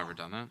anyone ever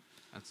done that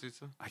at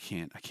Suitsa? I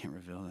can't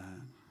reveal that.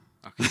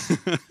 Okay.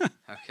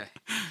 Okay.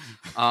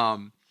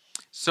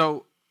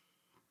 So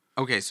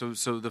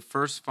the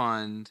first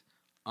fund,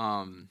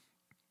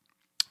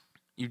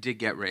 you did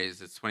get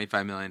raised. It's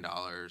 $25 million.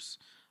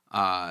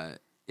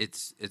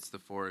 It's the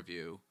 4 of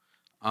you.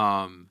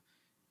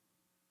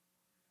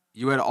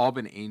 You had all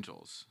been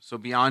angels. So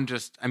beyond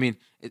just, I mean,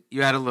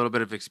 you had a little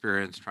bit of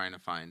experience trying to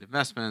find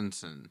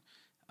investments and,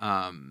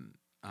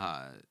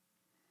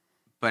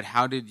 but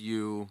how did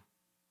you?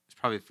 It's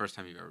probably the first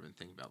time you've ever been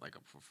thinking about like a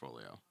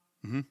portfolio.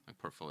 Mm-hmm. Like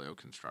portfolio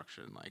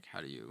construction? Like,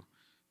 how do you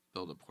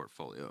build a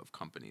portfolio of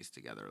companies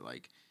together?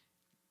 Like,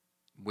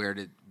 where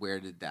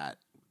did that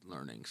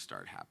learning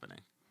start happening?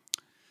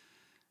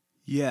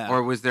 Yeah.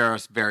 Or was there a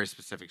very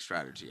specific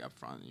strategy up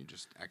front and you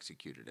just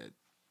executed it?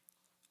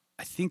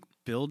 I think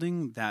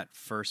building that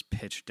first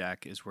pitch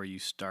deck is where you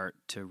start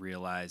to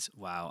realize,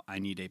 wow, I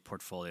need a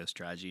portfolio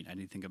strategy. I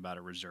need to think about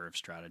a reserve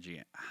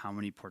strategy. How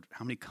many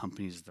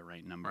companies is the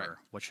right number? Right.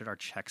 What should our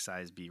check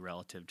size be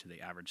relative to the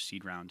average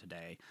seed round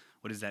today?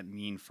 What does that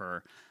mean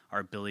for our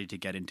ability to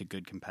get into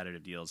good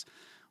competitive deals?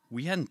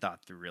 We hadn't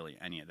thought through really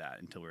any of that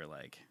until we were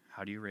like,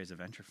 how do you raise a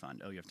venture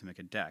fund? Oh, you have to make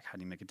a deck. How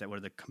do you make a deck? What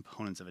are the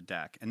components of a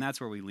deck? And that's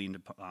where we leaned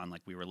on.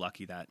 Like, we were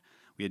lucky that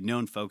we had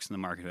known folks in the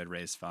market who had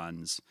raised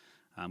funds.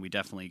 We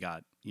definitely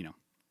got,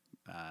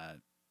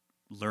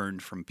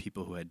 learned from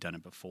people who had done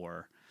it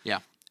before. Yeah.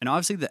 And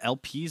obviously the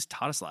LPs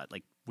taught us a lot.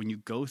 Like, when you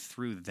go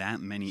through that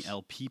many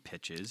LP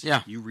pitches,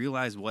 you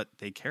realize what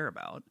they care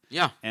about.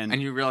 Yeah.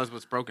 And you realize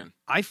what's broken.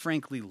 I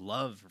frankly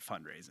love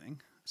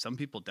fundraising. Some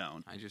people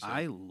don't.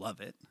 I love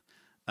it.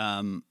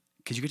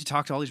 Because you get to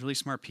talk to all these really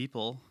smart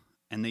people,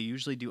 and they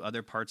usually do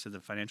other parts of the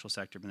financial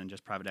sector than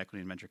just private equity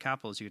and venture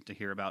capital. So you get to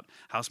hear about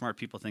how smart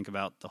people think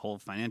about the whole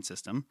finance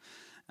system.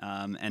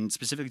 And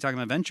specifically talking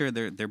about venture,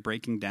 they're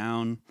breaking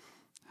down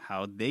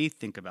how they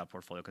think about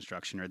portfolio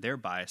construction or their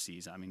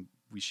biases. I mean,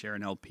 we share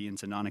an LP and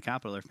Sedona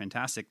Capital are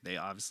fantastic. They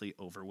obviously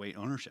overweight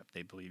ownership.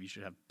 They believe you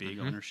should have big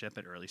ownership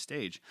at early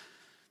stage.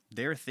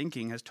 Their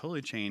thinking has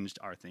totally changed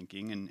our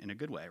thinking in a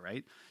good way,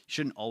 right? You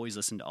shouldn't always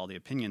listen to all the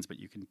opinions,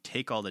 but you can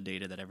take all the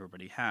data that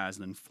everybody has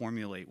and then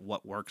formulate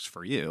what works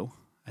for you.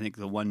 I think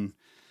the one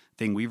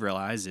thing we've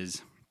realized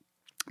is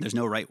there's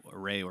no right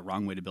way or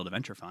wrong way to build a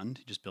venture fund.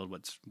 You just build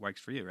what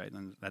works for you, right?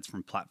 And that's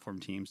from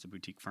platform teams to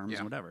boutique firms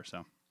and whatever.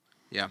 So,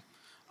 yeah.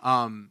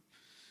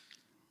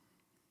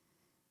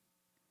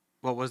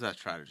 What was that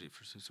strategy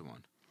for Susa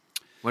One?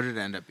 What did it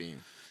end up being?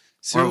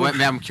 So,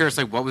 I'm curious,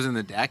 like, what was in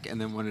the deck, and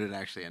then what did it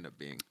actually end up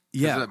being?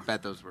 Yeah. I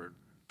bet those were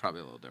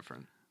probably a little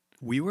different.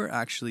 We were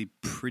actually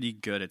pretty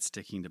good at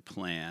sticking to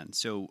plan.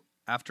 So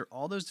after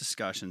all those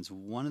discussions,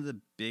 one of the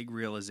big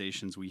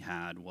realizations we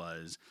had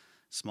was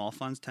small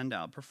funds tend to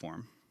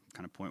outperform,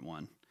 kind of point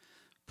one.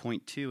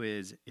 Point two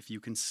is if you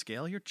can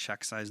scale your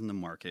check size in the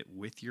market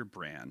with your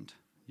brand,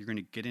 you're going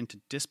to get into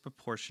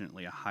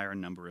disproportionately a higher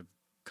number of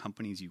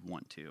companies you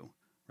want to,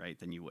 right,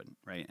 than you wouldn't,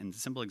 right? And the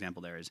simple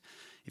example there is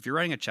if you're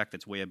writing a check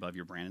that's way above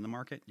your brand in the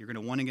market, you're going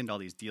to want to get into all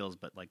these deals,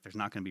 but like there's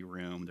not going to be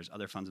room. There's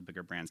other funds with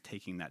bigger brands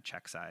taking that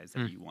check size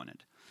that you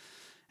wanted.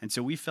 And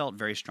so we felt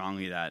very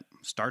strongly that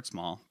start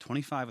small.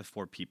 25 with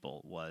 4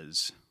 people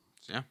was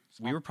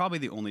we were probably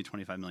the only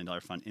 $25 million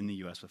fund in the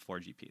U.S. with 4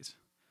 GPs.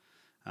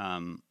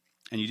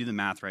 And you do the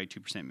math, right?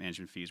 2%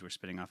 management fees. We're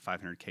spitting off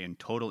 $500K in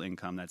total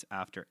income. That's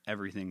after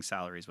everything,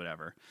 salaries,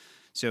 whatever.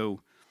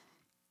 So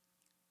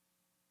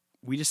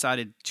we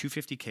decided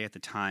 $250K at the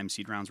time.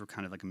 Seed rounds were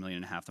kind of like $1.5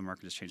 million. The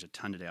market has changed a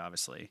ton today,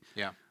 obviously.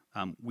 Yeah.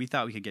 We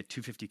thought we could get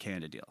 $250K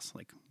into deals.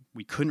 Like,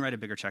 we couldn't write a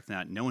bigger check than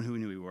that. No one who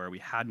knew we were. We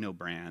had no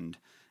brand.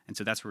 And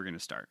so that's where we're going to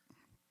start.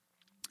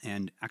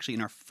 And actually,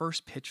 in our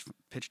first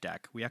pitch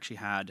deck, we actually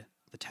had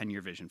the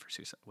 10-year vision for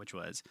Susa, which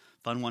was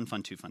Fund 1,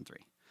 Fund 2, Fund 3.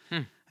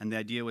 And the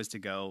idea was to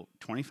go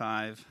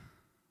 25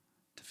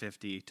 to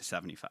 50 to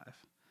 75.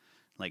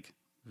 Like,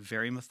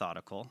 very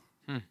methodical,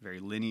 very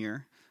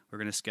linear. We're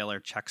going to scale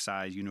our check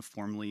size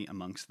uniformly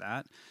amongst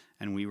that.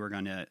 And we were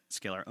going to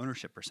scale our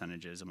ownership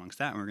percentages amongst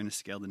that. And we're going to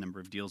scale the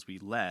number of deals we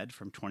led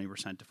from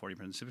 20% to 40%,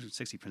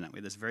 60%. We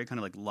had this very kind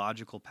of like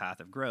logical path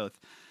of growth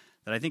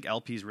that I think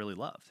LPs really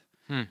loved.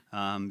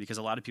 Because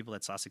a lot of people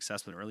that saw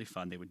success with an early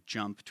fund, they would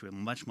jump to a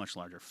much, much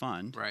larger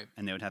fund. Right.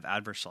 And they would have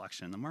adverse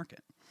selection in the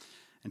market.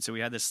 And so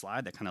we had this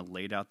slide that kind of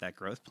laid out that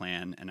growth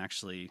plan. And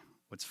actually,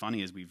 what's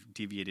funny is we've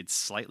deviated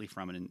slightly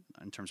from it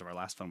in terms of our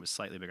last fund was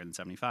slightly bigger than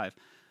 75.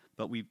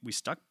 But we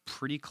stuck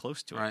pretty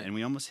close to it. And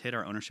we almost hit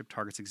our ownership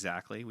targets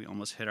exactly. We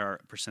almost hit our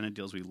percent of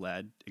deals we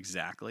led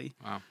exactly.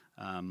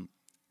 Wow.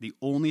 The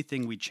only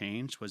thing we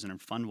changed was in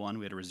Fund 1,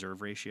 we had a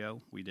reserve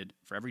ratio. We did,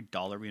 for every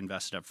dollar we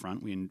invested up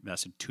front, we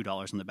invested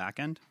 $2 on the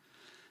back end.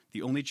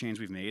 The only change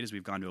we've made is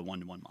we've gone to a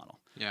 1-to-1 model.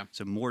 Yeah.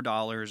 So more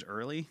dollars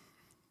early,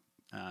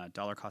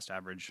 dollar cost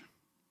average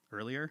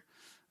earlier.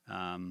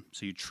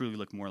 So you truly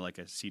look more like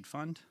a seed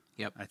fund.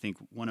 Yep. I think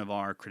one of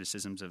our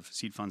criticisms of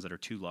seed funds that are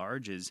too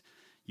large is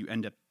you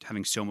end up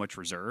having so much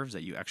reserves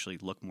that you actually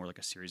look more like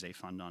a Series A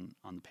fund on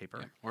the paper.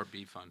 Yeah. Or a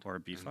B fund. Or a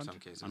B fund in some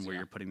cases, on where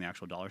you're putting the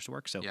actual dollars to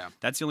work. So Yeah.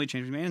 that's the only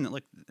change we made.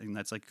 And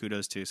that's like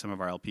kudos to some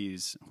of our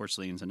LPs,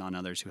 Horsley's and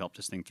non-others who helped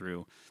us think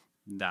through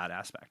that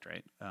aspect,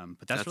 right?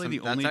 But that's really the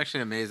only... That's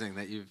actually amazing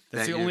that you've...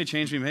 That's the only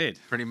change we made.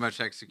 Pretty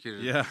much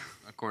executed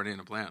according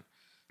to plan.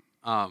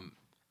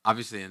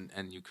 Obviously,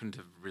 and you couldn't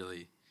have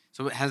really...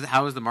 So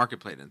how has the market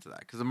played into that?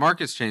 Because the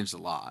market's changed a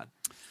lot,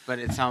 but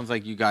it sounds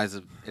like you guys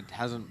have... It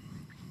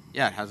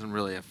hasn't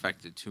really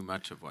affected too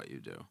much of what you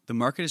do. The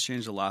market has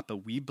changed a lot, but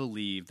we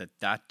believe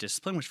that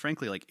discipline, which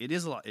frankly, like, it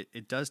is a lot.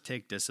 It does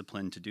take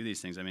discipline to do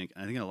these things. I mean,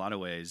 I think in a lot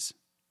of ways,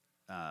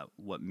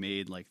 what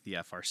made like the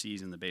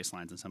FRCs and the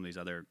baselines and some of these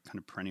other kind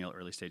of perennial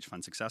early stage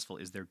funds successful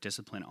is their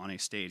discipline on a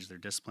stage, their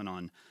discipline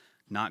on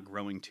not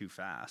growing too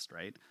fast,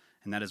 right?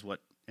 And that is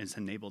what has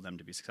enabled them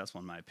to be successful,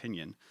 in my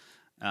opinion.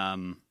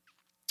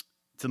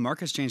 The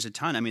market's changed a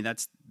ton. I mean,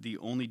 that's the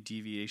only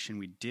deviation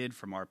we did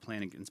from our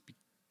plan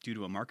due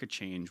to a market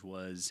change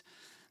was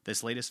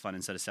this latest fund,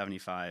 instead of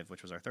 75,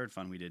 which was our third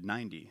fund, we did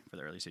 90 for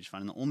the early stage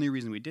fund. And the only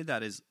reason we did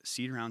that is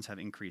seed rounds have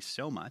increased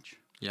so much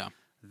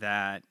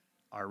that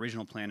our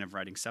original plan of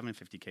writing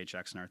 750K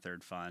checks in our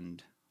third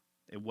fund,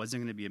 it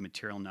wasn't going to be a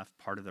material enough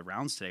part of the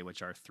rounds today,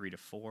 which are 3 to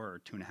 4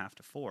 or 2.5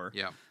 to 4,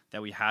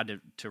 that we had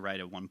to write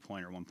a 1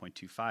 point or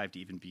 1.25 to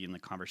even be in the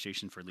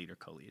conversation for lead or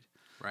co-lead.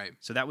 Right.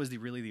 So that was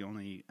really the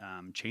only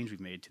change we've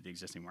made to the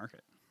existing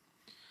market.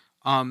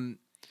 From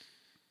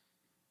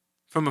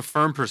a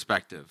firm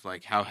perspective,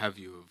 like how have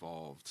you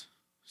evolved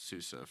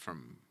SUSE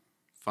from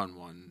Fund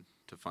 1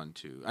 to Fund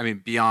 2? I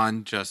mean,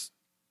 beyond just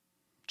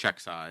check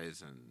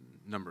size and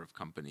number of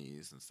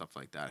companies and stuff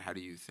like that, how do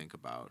you think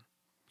about,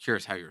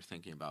 curious how you're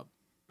thinking about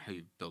how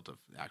you built the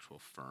actual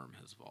firm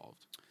has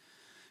evolved?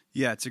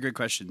 Yeah, it's a great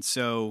question.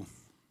 So,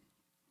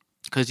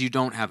 because you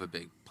don't have a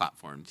big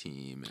platform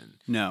team and,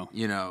 no,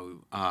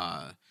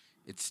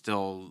 it's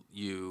still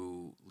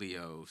you,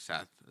 Leo,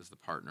 Seth as the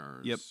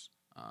partners. Yep.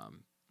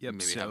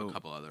 Maybe have a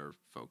couple other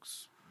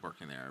folks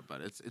working there,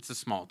 but it's a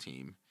small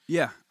team.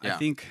 Yeah. I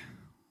think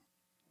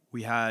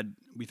we have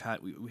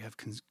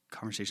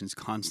conversations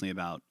constantly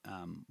about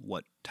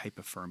what type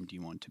of firm do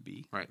you want to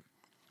be. Right.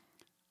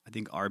 I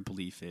think our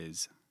belief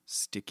is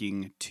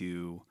sticking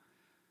to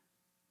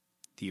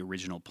the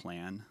original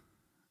plan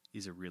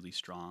is a really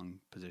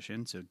strong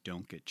position. So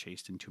don't get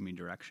chased in too many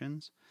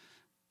directions.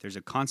 There's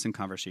a constant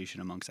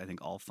conversation amongst, I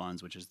think, all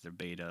funds, which is the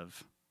debate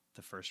of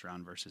the first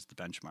round versus the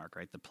benchmark,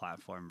 right? The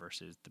platform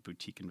versus the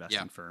boutique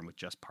investing firm with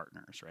just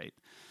partners, right?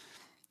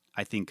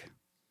 I think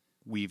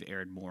we've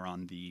erred more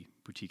on the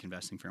boutique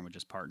investing firm with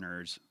just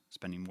partners,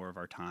 spending more of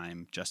our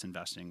time just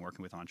investing,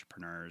 working with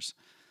entrepreneurs.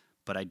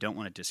 But I don't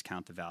want to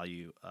discount the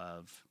value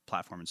of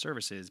platform and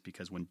services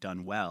because when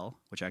done well,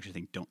 which I actually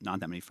think not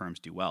that many firms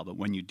do well, but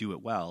when you do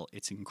it well,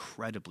 it's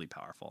incredibly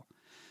powerful.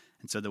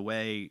 And so the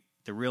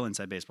real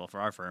inside baseball for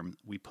our firm,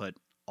 we put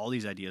all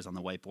these ideas on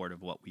the whiteboard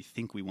of what we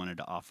think we wanted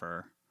to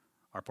offer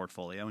our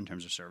portfolio in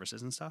terms of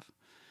services and stuff.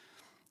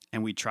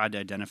 And we tried to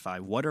identify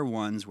what are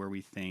ones where we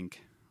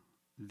think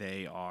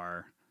they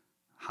are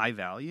high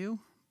value,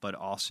 but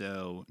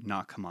also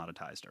not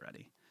commoditized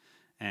already.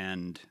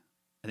 And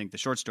I think the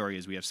short story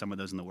is we have some of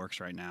those in the works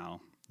right now,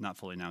 not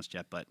fully announced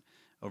yet, but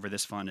over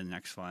this fund and the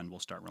next fund,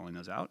 we'll start rolling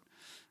those out.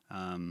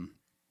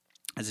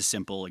 As a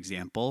simple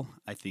example,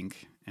 I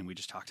think, and we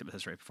just talked about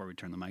this right before we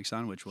turned the mics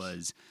on, which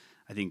was,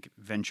 I think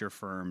venture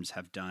firms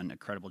have done an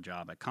incredible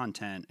job at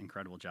content,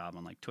 incredible job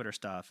on like Twitter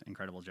stuff,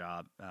 incredible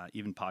job,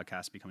 even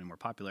podcasts becoming more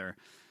popular.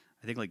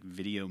 I think like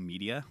video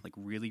media, like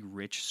really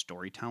rich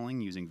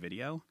storytelling using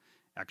video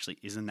actually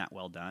isn't that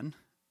well done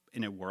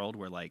in a world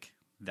where like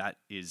that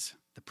is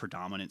the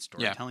predominant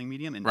storytelling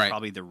medium and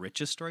probably the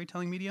richest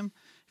storytelling medium.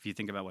 If you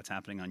think about what's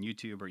happening on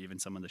YouTube or even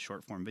some of the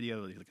short form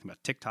video, you're looking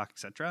about TikTok,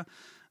 etc.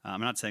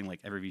 I'm not saying like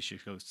every VC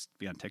should go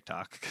be on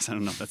TikTok because I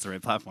don't know if that's the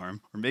right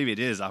platform, or maybe it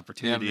is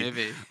opportunity. Yeah,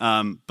 maybe.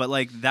 But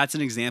like that's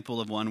an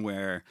example of one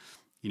where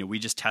we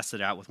just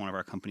tested out with one of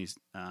our companies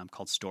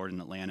called Stored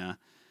in Atlanta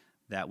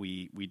that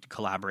we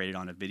collaborated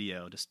on a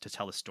video to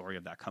tell the story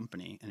of that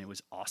company, and it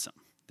was awesome.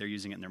 They're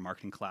using it in their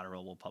marketing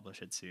collateral. We'll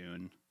publish it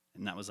soon,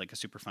 and that was like a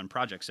super fun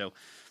project. So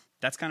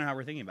that's kind of how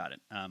we're thinking about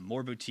it.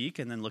 More boutique,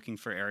 and then looking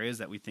for areas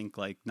that we think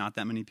like not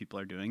that many people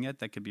are doing it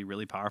that could be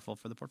really powerful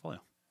for the portfolio.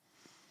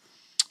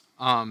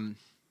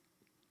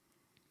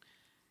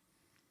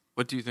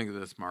 What do you think of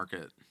this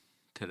market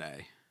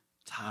today?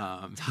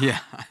 Yeah,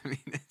 I mean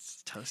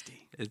it's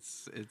toasty.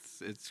 It's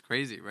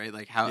crazy, right?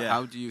 Like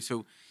how do you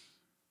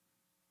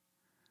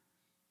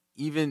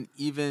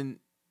even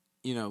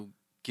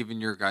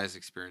given your guys'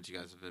 experience, you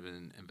guys have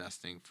been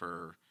investing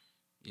for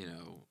I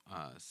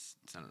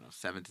don't know,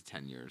 7 to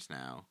 10 years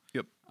now.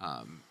 Yep.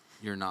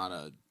 You're not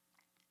a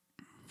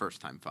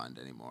first-time fund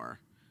anymore.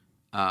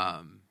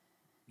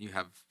 You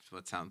have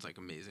what sounds like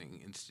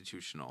amazing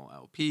institutional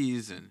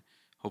LPs, and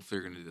hopefully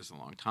you're going to do this a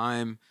long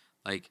time.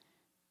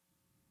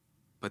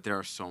 But there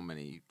are so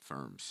many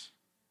firms.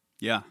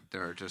 Yeah.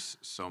 There are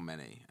just so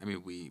many. I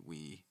mean,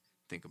 we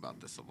think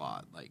about this a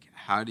lot. Like,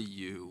 how do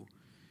you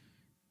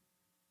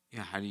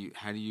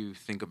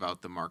think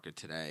about the market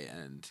today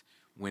and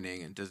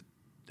winning? And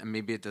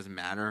maybe it doesn't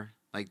matter.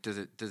 Like, does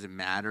it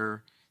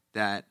matter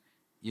that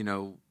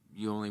you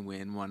only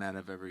win 1 out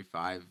of every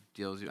 5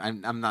 deals?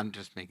 I'm not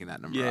just making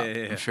that number up.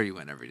 Yeah. I'm sure you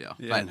win every deal.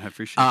 Yeah, but, I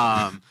appreciate it.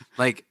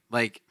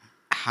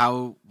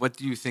 What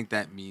do you think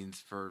that means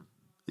for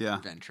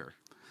venture?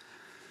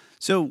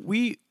 So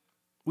we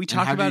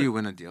talked about. How do you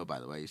win a deal? By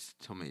the way, you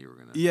told me you were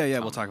gonna. Yeah,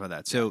 we'll talk about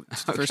that. So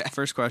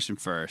first question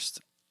first.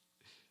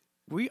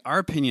 Our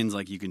opinions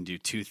like you can do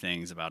 2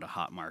 things about a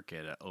hot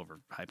market, an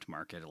overhyped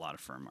market, a lot of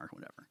firm market,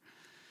 whatever.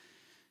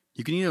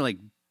 You can either like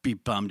be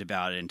bummed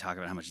about it and talk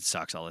about how much it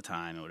sucks all the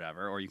time or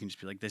whatever. Or you can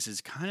just be like, this is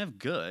kind of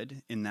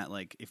good in that,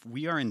 like, if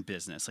we are in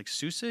business, like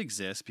SUSE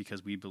exists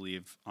because we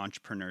believe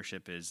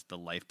entrepreneurship is the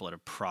lifeblood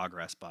of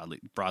progress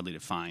broadly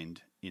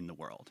defined in the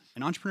world.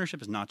 And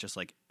entrepreneurship is not just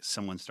like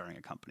someone starting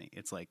a company.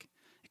 It's like,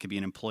 it could be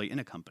an employee in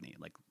a company,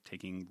 like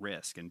taking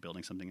risk and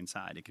building something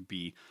inside. It could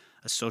be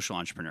a social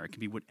entrepreneur. It could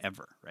be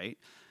whatever, right?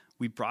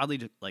 We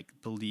broadly like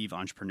believe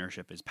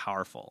entrepreneurship is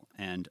powerful.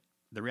 And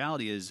the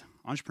reality is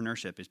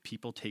entrepreneurship is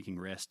people taking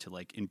risks to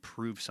like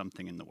improve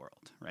something in the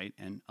world, right?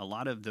 And a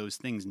lot of those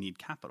things need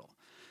capital.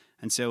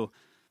 And so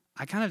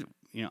I kind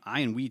of,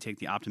 I and we take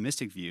the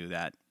optimistic view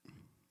that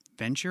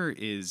venture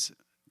is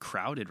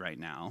crowded right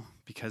now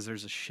because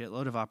there's a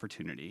shitload of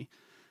opportunity.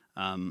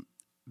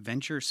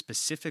 Venture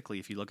specifically,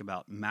 if you look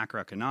about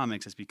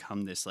macroeconomics, has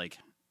become this like,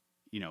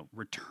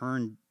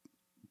 return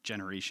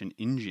generation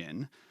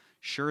engine.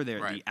 Sure,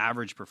 the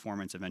average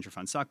performance of venture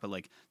funds suck, but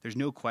like there's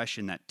no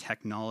question that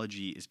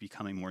technology is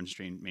becoming more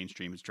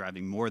mainstream. It's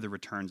driving more of the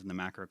returns in the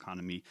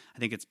macroeconomy. I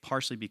think it's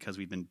partially because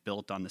we've been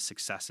built on the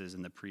successes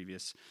in the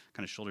previous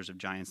kind of shoulders of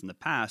giants in the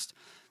past,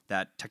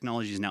 that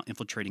technology is now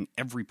infiltrating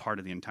every part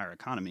of the entire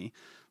economy.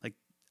 Like,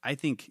 I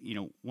think,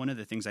 one of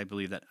the things I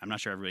believe that I'm not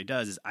sure everybody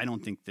does is I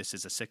don't think this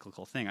is a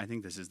cyclical thing. I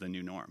think this is the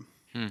new norm.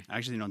 I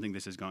actually don't think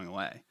this is going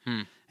away.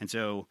 And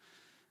so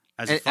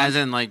as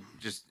in like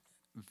just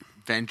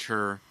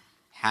venture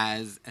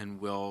has and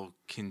will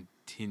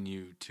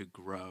continue to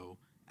grow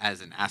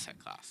as an asset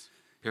class.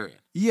 Period.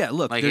 Yeah,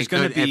 look, like there's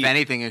going to be, if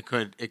anything, it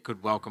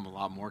could welcome a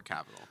lot more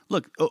capital.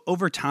 Look,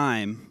 over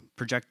time,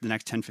 project the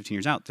next 10, 15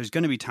 years out, there's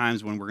going to be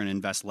times when we're going to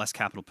invest less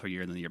capital per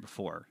year than the year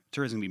before.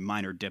 There's going to be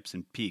minor dips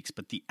and peaks,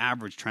 but the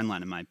average trend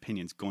line, in my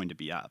opinion, is going to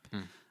be up.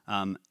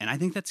 And I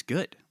think that's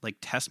good. Like,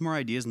 test more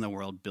ideas in the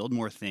world, build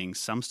more things.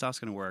 Some stuff's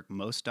going to work,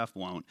 most stuff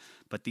won't.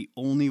 But the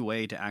only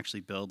way to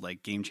actually build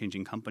like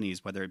game-changing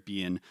companies, whether it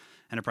be in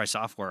enterprise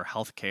software,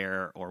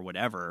 healthcare, or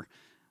whatever,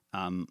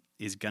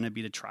 is going to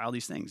be to trial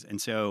these things. And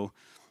so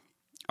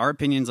our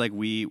opinions, like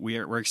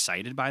we're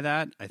excited by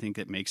that. I think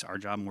it makes our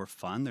job more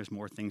fun. There's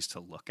more things to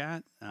look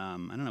at. I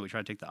don't know. We try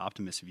to take the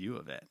optimist view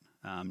of it.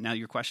 Now,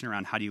 your question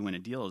around how do you win a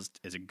deal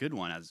is a good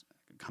one as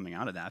coming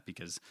out of that,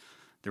 because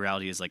the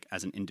reality is, like,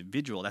 as an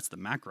individual, that's the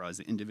macro. As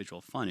an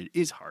individual fund, it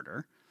is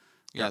harder.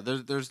 Yeah,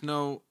 there's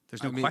no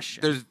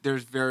question.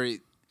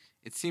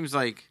 It seems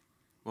like,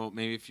 well,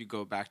 maybe if you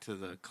go back to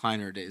the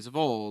Kleiner days of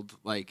old,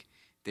 like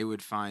they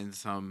would find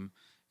some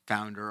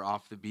founder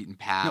off the beaten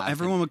path. No,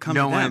 everyone would come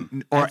to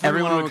them. Or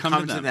everyone would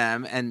come to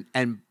them, and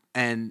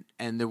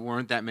there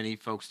weren't that many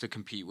folks to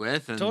compete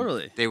with. And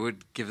totally. They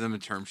would give them a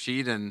term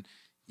sheet, and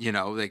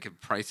they could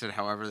price it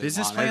however they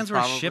Business wanted. plans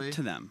were shipped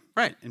to them,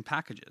 right, in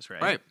packages,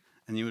 right? Right.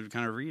 And you would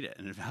kind of read it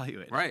and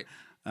evaluate it. Right.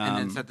 And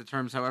then set the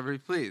terms however you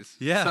please.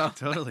 Yeah,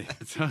 so, totally.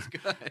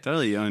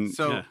 Totally.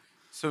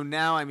 So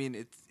now, I mean,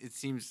 it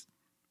seems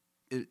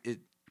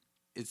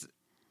it's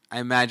I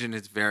imagine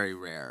it's very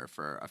rare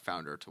for a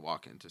founder to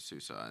walk into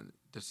SUSE and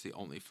this is the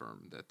only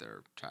firm that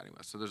they're chatting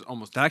with. So there's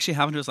almost... That actually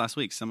happened to us last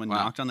week. Someone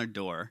knocked on their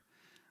door.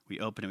 We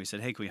opened it. We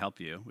said, hey, can we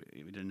help you?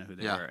 We didn't know who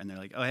they were. And they're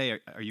like, oh, hey,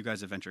 are you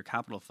guys a venture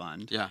capital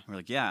fund? Yeah. And we're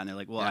like, yeah. And they're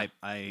like, well,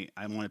 I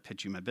want to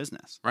pitch you my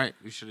business. Right.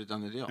 We should have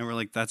done the deal. And we're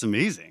like, that's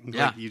amazing.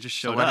 Yeah. Like, you just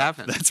showed up. What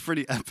happened? That's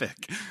pretty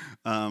epic.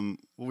 Well,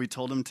 we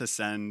told him to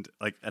send,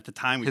 like, at the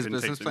time we his couldn't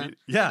business take plan?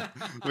 Yeah.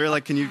 We were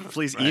like, can you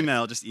please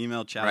email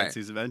chat Right. at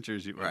SUSE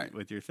Ventures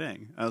with your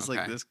thing. I was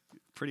like, this is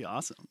pretty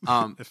awesome.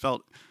 It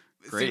felt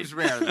great. It seems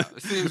rare, though.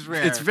 It seems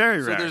rare. It's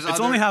very rare. It's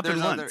only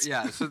happened once.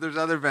 So there's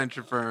other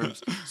venture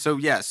firms. So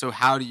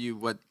how do you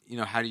win?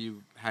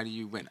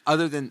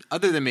 Other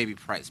than maybe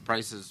price.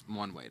 Price is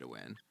one way to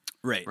win.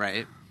 Right.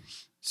 Right.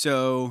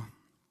 So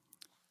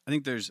I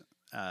think there's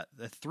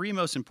the three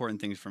most important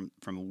things from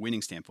a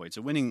winning standpoint.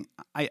 So winning,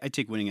 I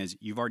take winning as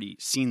you've already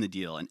seen the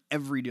deal, and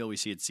every deal we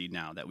see at Seed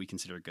now that we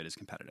consider good is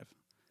competitive.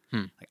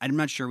 Like, I'm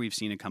not sure we've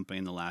seen a company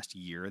in the last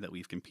year that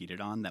we've competed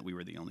on that we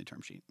were the only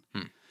term sheet.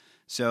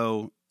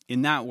 So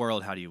in that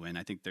world, how do you win?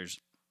 I think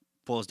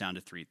boils down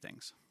to three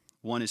things.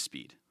 One is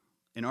speed.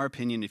 In our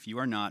opinion, if you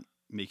are not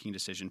making a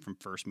decision from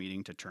first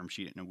meeting to term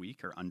sheet in a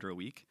week or under a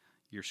week,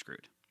 you're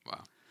screwed.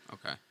 Wow.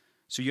 Okay.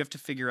 So you have to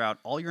figure out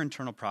all your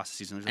internal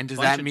processes. And does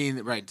that mean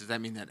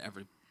that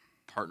every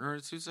partner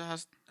at SUSE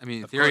has? I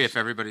mean, in theory, if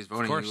everybody's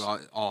voting, you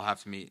all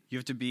have to meet. You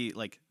have to be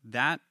like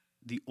that.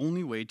 The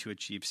only way to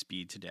achieve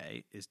speed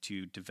today is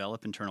to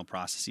develop internal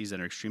processes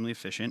that are extremely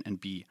efficient and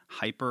be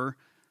hyper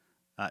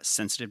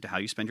sensitive to how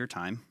you spend your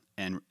time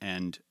and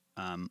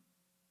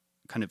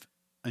kind of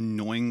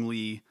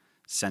annoyingly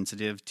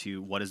sensitive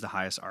to what is the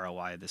highest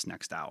ROI this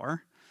next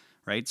hour,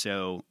 right?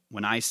 So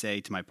when I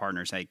say to my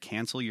partners, hey,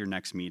 cancel your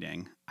next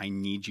meeting, I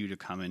need you to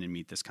come in and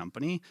meet this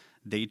company,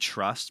 they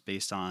trust,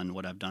 based on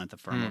what I've done at the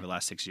firm over the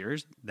last 6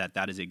 years,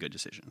 that is a good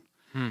decision.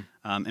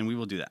 And we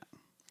will do that.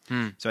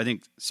 So I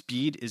think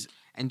speed is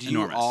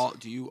enormous.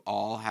 Do you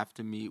all have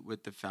to meet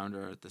with the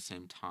founder at the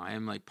same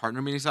time, like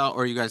partner meeting style,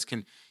 or you guys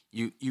can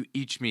you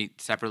each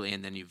meet separately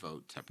and then you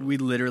vote separately? We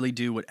literally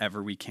do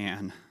whatever we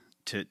can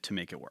to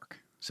make it work.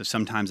 So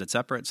sometimes it's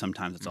separate,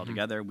 sometimes it's all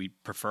together. We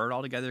prefer it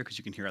all together because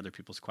you can hear other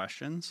people's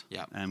questions.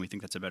 Yeah. And we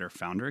think that's a better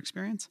founder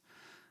experience.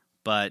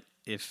 But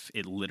if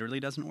it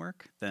literally doesn't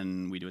work,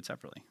 then we do it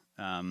separately.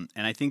 And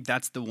I think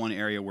that's the one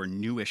area where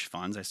newish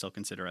funds, I still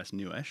consider us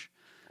newish,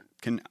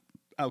 can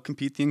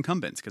outcompete the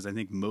incumbents, because I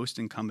think most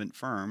incumbent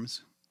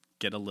firms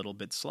get a little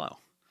bit slow.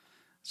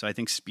 So I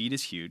think speed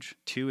is huge.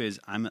 2 is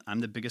I'm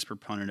the biggest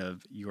proponent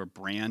of your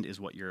brand is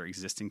what your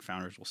existing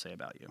founders will say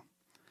about you.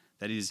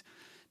 That is,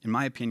 in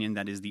my opinion,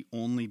 that is the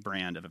only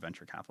brand of a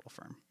venture capital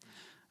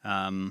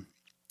firm.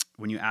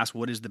 When you ask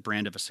what is the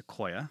brand of a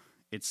Sequoia,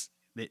 it's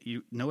that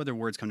no other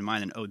words come to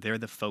mind than, they're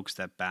the folks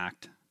that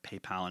backed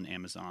PayPal and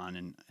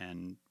Amazon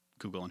and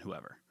Google and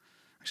whoever.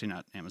 Actually,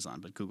 not Amazon,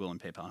 but Google and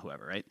PayPal and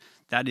whoever, right?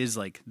 That is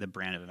like the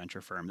brand of a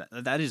venture firm.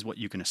 That is what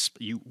you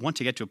want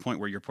to get to a point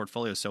where your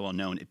portfolio is so well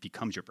known, it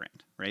becomes your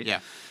brand, right? Yeah.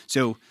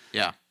 So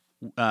yeah,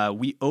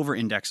 we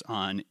over-index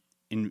on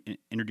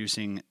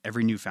introducing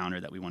every new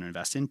founder that we want to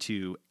invest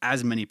into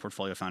as many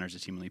portfolio founders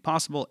as humanly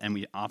possible, and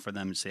we offer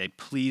them to say,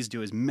 please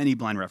do as many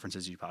blind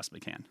references as you possibly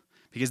can,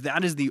 because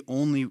that is the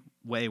only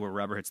way where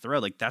rubber hits the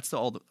road. Like that's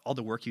all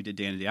the work you did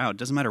day in and day out. It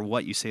doesn't matter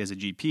what you say as a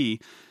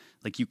GP.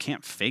 Like you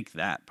can't fake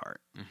that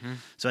part. Mm-hmm.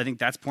 So I think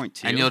that's point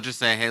 2. And you'll just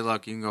say, hey,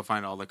 look, you can go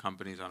find all the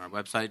companies on our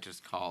website.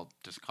 Just call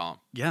them.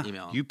 Yeah.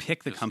 Email them. You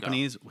pick the Just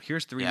companies. go.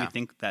 Here's 3 we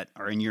think that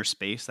are in your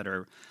space,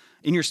 or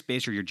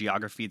your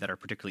geography, that are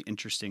particularly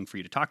interesting for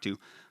you to talk to,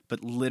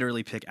 but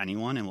literally pick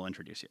anyone and we'll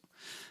introduce you.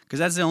 Because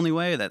that's the only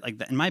way that,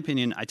 in my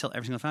opinion, I tell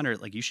every single founder,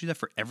 you should do that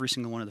for every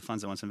single one of the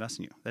funds that wants to invest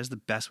in you. That is the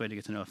best way to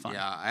get to know a fund.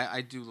 Yeah,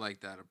 I do like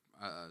that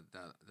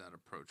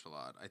approach a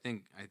lot. I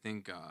think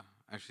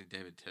actually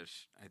David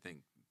Tisch,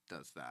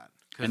 does that.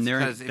 And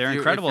they're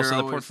incredible, so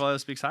the portfolio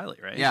speaks highly,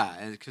 right?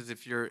 Yeah, because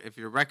if you're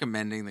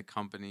recommending the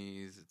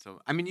companies,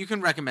 you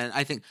can recommend.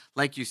 I think,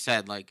 like you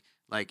said, like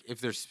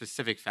if there's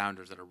specific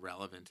founders that are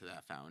relevant to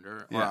that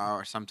founder,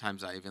 or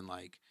sometimes I even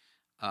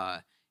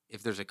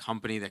if there's a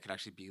company that could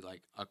actually be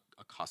like a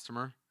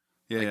customer.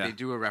 They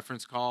do a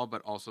reference call,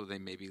 but also they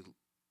maybe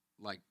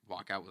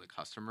walk out with a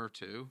customer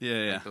too.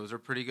 Yeah. Those are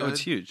pretty good. Oh, it's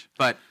huge.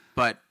 But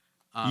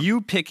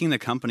you picking the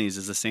companies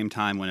is the same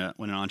time when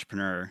an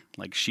entrepreneur,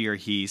 she or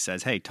he,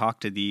 says, "Hey, talk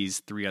to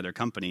these 3 other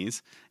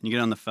companies," and you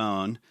get on the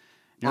phone.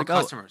 Or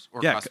customers.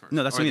 Customers.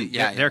 No, that's what I mean.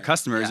 They're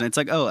customers, and it's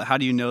like, "Oh, how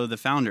do you know the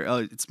founder?" "Oh,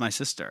 it's my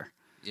sister."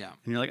 Yeah.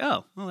 And you're like,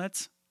 "Oh, well,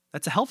 that's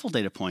a helpful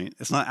data point.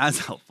 It's not as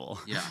helpful."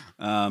 Yeah.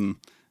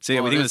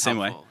 So we think of the same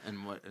way.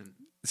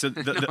 So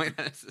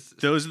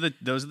those are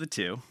the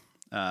 2,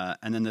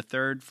 and then the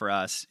third for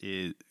us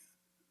is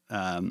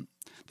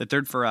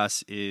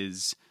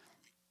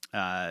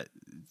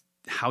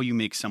how you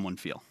make someone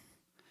feel.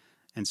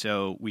 And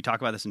so we talk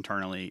about this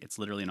internally. It's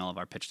literally in all of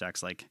our pitch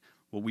decks.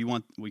 What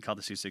we call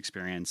the SUSE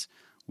experience.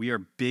 We are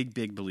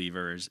big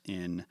believers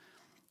in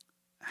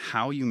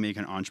how you make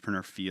an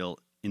entrepreneur feel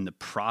in the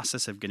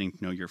process of getting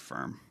to know your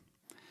firm.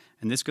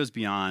 And this goes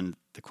beyond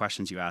the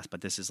questions you ask,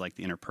 but this is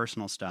the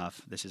interpersonal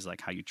stuff. This is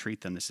how you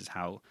treat them. This is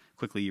how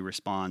quickly you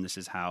respond. This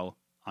is how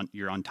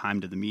you're on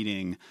time to the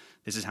meeting.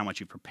 This is how much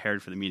you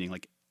prepared for the meeting.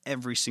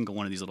 Every single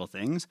one of these little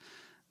things,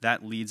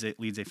 that leads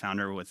a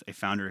founder with a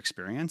founder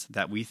experience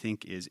that we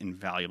think is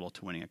invaluable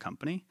to winning a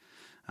company.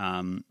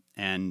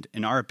 And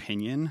in our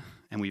opinion,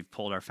 and we've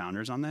polled our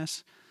founders on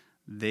this,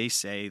 they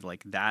say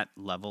that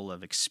level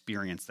of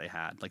experience they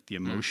had, the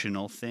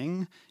emotional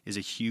thing, is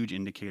a huge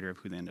indicator of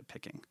who they end up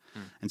picking.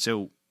 And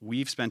so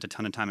we've spent a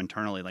ton of time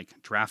internally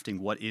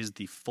drafting what is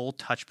the full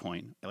touch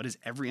point. What does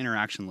every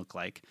interaction look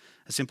like?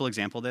 A simple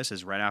example of this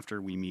is right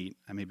after we meet,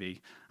 I'm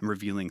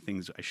revealing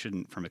things I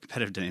shouldn't from a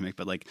competitive dynamic,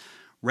 but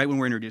right when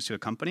we're introduced to a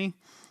company,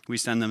 we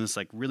send them this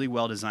really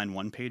well-designed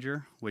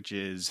one-pager, which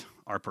is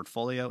our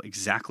portfolio,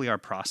 exactly our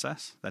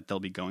process that they'll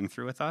be going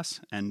through with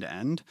us end to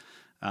end.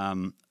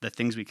 The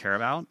things we care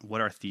about, what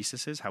our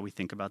thesis is, how we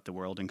think about the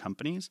world and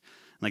companies.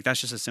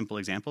 That's just a simple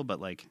example, but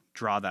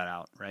draw that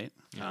out, right?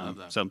 Yeah, I love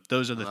that. So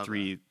those are the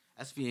 3.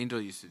 That. SV Angel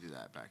used to do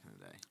that back in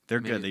the day. They're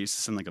good. They used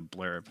to send a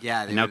blurb.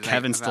 Yeah. And now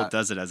Kevin still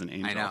does it as an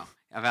angel. I know.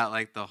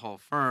 About the whole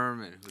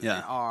firm and who they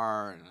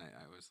are, and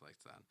I always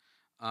liked that.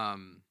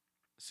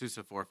 SUSE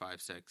 4,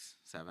 5, 6,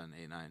 7,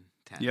 8, 9,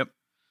 10. Yep.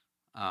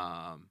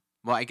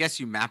 Well, I guess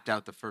you mapped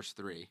out the first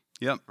 3.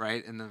 Yep.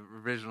 Right? In the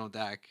original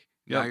deck.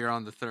 Yep. Now you're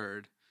on the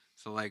 3rd.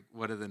 So,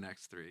 what do the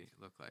next 3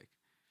 look like?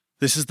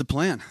 This is the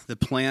plan. The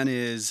plan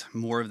is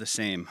more of the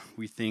same.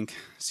 We think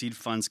seed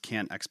funds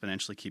can't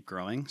exponentially keep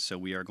growing, so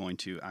we are going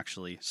to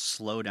actually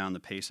slow down the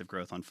pace of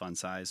growth on fund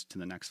size to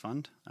the next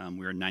fund.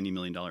 We're a $90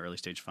 million early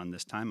stage fund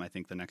this time. I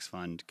think the next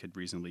fund could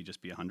reasonably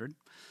just be 100.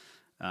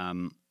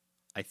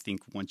 I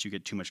think once you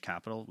get too much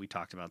capital, we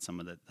talked about some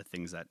of the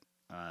things that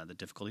the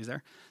difficulties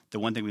there. The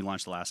one thing we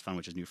launched the last fund,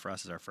 which is new for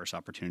us, is our first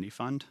opportunity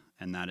fund,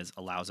 and that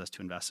allows us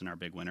to invest in our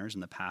big winners.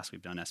 In the past,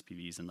 we've done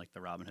SPVs and the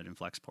Robinhood and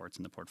Flexports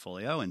in the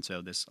portfolio, and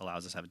so this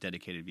allows us to have a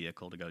dedicated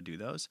vehicle to go do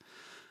those.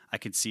 I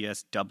could see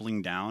us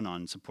doubling down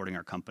on supporting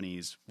our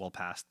companies well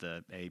past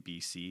the A, B,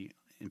 C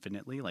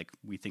infinitely.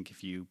 We think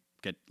if you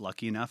get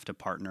lucky enough to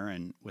partner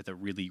and with a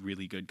really,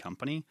 really good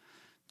company,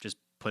 just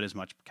put as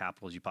much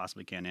capital as you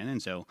possibly can in.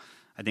 And so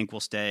I think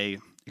we'll stay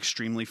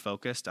extremely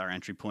focused, our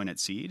entry point at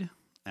seed,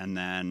 and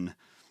then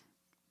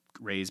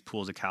raise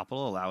pools of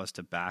capital, allow us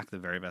to back the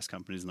very best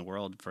companies in the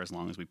world for as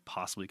long as we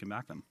possibly can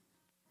back them.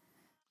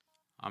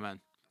 Amen.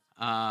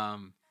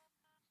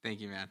 Thank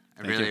you, man.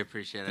 I Thank really you.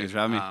 appreciate it. Thanks for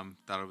having me.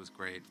 Thought it was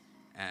great.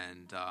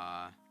 And,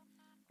 yeah,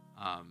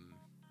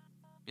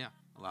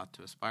 a lot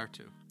to aspire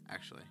to,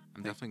 actually.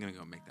 I'm definitely going to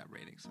go make that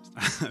rating system.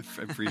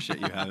 I appreciate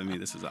you having me.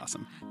 This is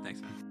awesome.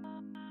 Thanks, man.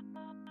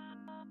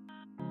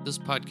 This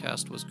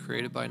podcast was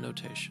created by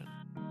Notation.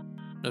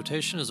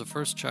 Notation is a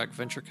first-check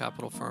venture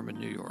capital firm in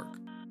New York.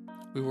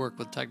 We work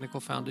with technical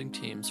founding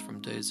teams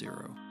from day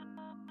zero.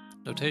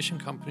 Notation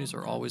companies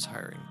are always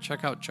hiring.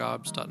 Check out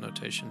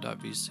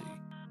jobs.notation.vc.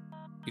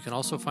 You can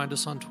also find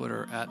us on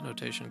Twitter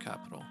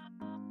 @NotationCapital.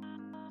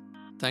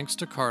 Thanks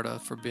to Carta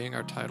for being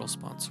our title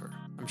sponsor.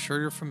 I'm sure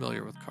you're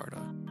familiar with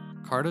Carta.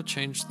 Carta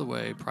changed the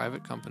way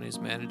private companies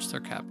manage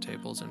their cap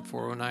tables and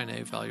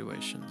 409A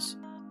valuations.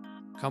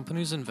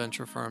 Companies and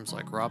venture firms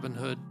like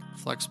Robinhood,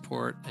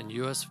 Flexport, and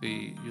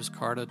USV use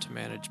Carta to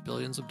manage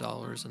billions of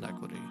dollars in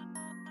equity.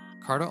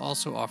 Carta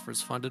also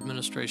offers fund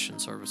administration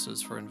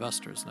services for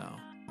investors now.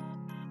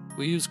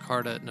 We use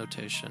Carta at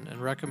Notation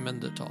and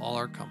recommend it to all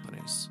our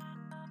companies.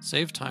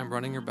 Save time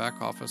running your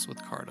back office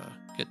with Carta.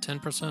 Get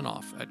 10%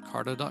 off at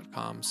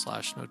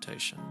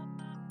carta.com/notation.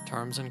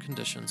 Terms and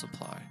conditions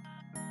apply.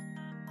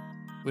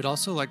 We'd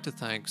also like to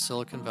thank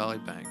Silicon Valley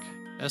Bank.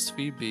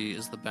 SVB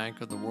is the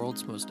bank of the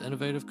world's most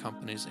innovative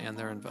companies and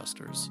their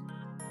investors.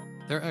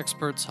 Their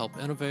experts help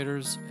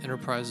innovators,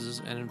 enterprises,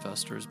 and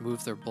investors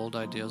move their bold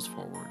ideas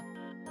forward.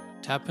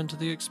 Tap into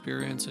the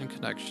experience and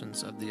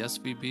connections of the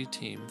SVB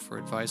team for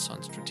advice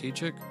on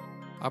strategic,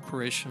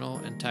 operational,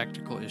 and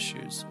tactical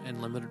issues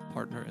and limited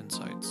partner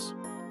insights.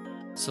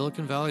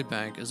 Silicon Valley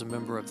Bank is a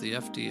member of the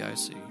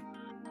FDIC.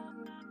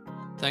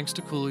 Thanks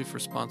to Cooley for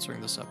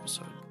sponsoring this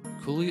episode.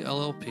 Cooley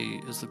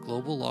LLP is the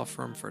global law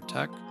firm for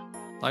tech,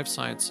 life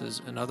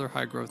sciences, and other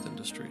high-growth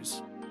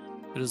industries.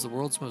 It is the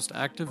world's most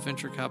active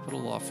venture capital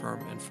law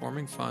firm in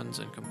forming funds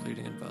and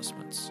completing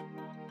investments.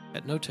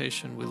 At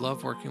Notation, we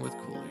love working with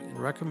Cooley and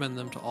recommend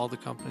them to all the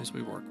companies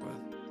we work with.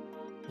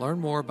 Learn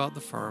more about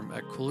the firm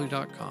at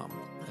Cooley.com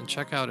and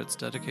check out its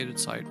dedicated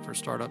site for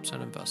startups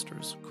and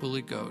investors,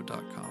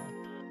 CooleyGo.com.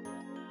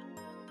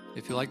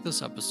 If you like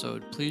this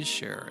episode, please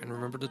share and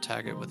remember to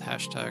tag it with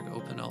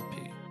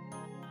 #OpenLP.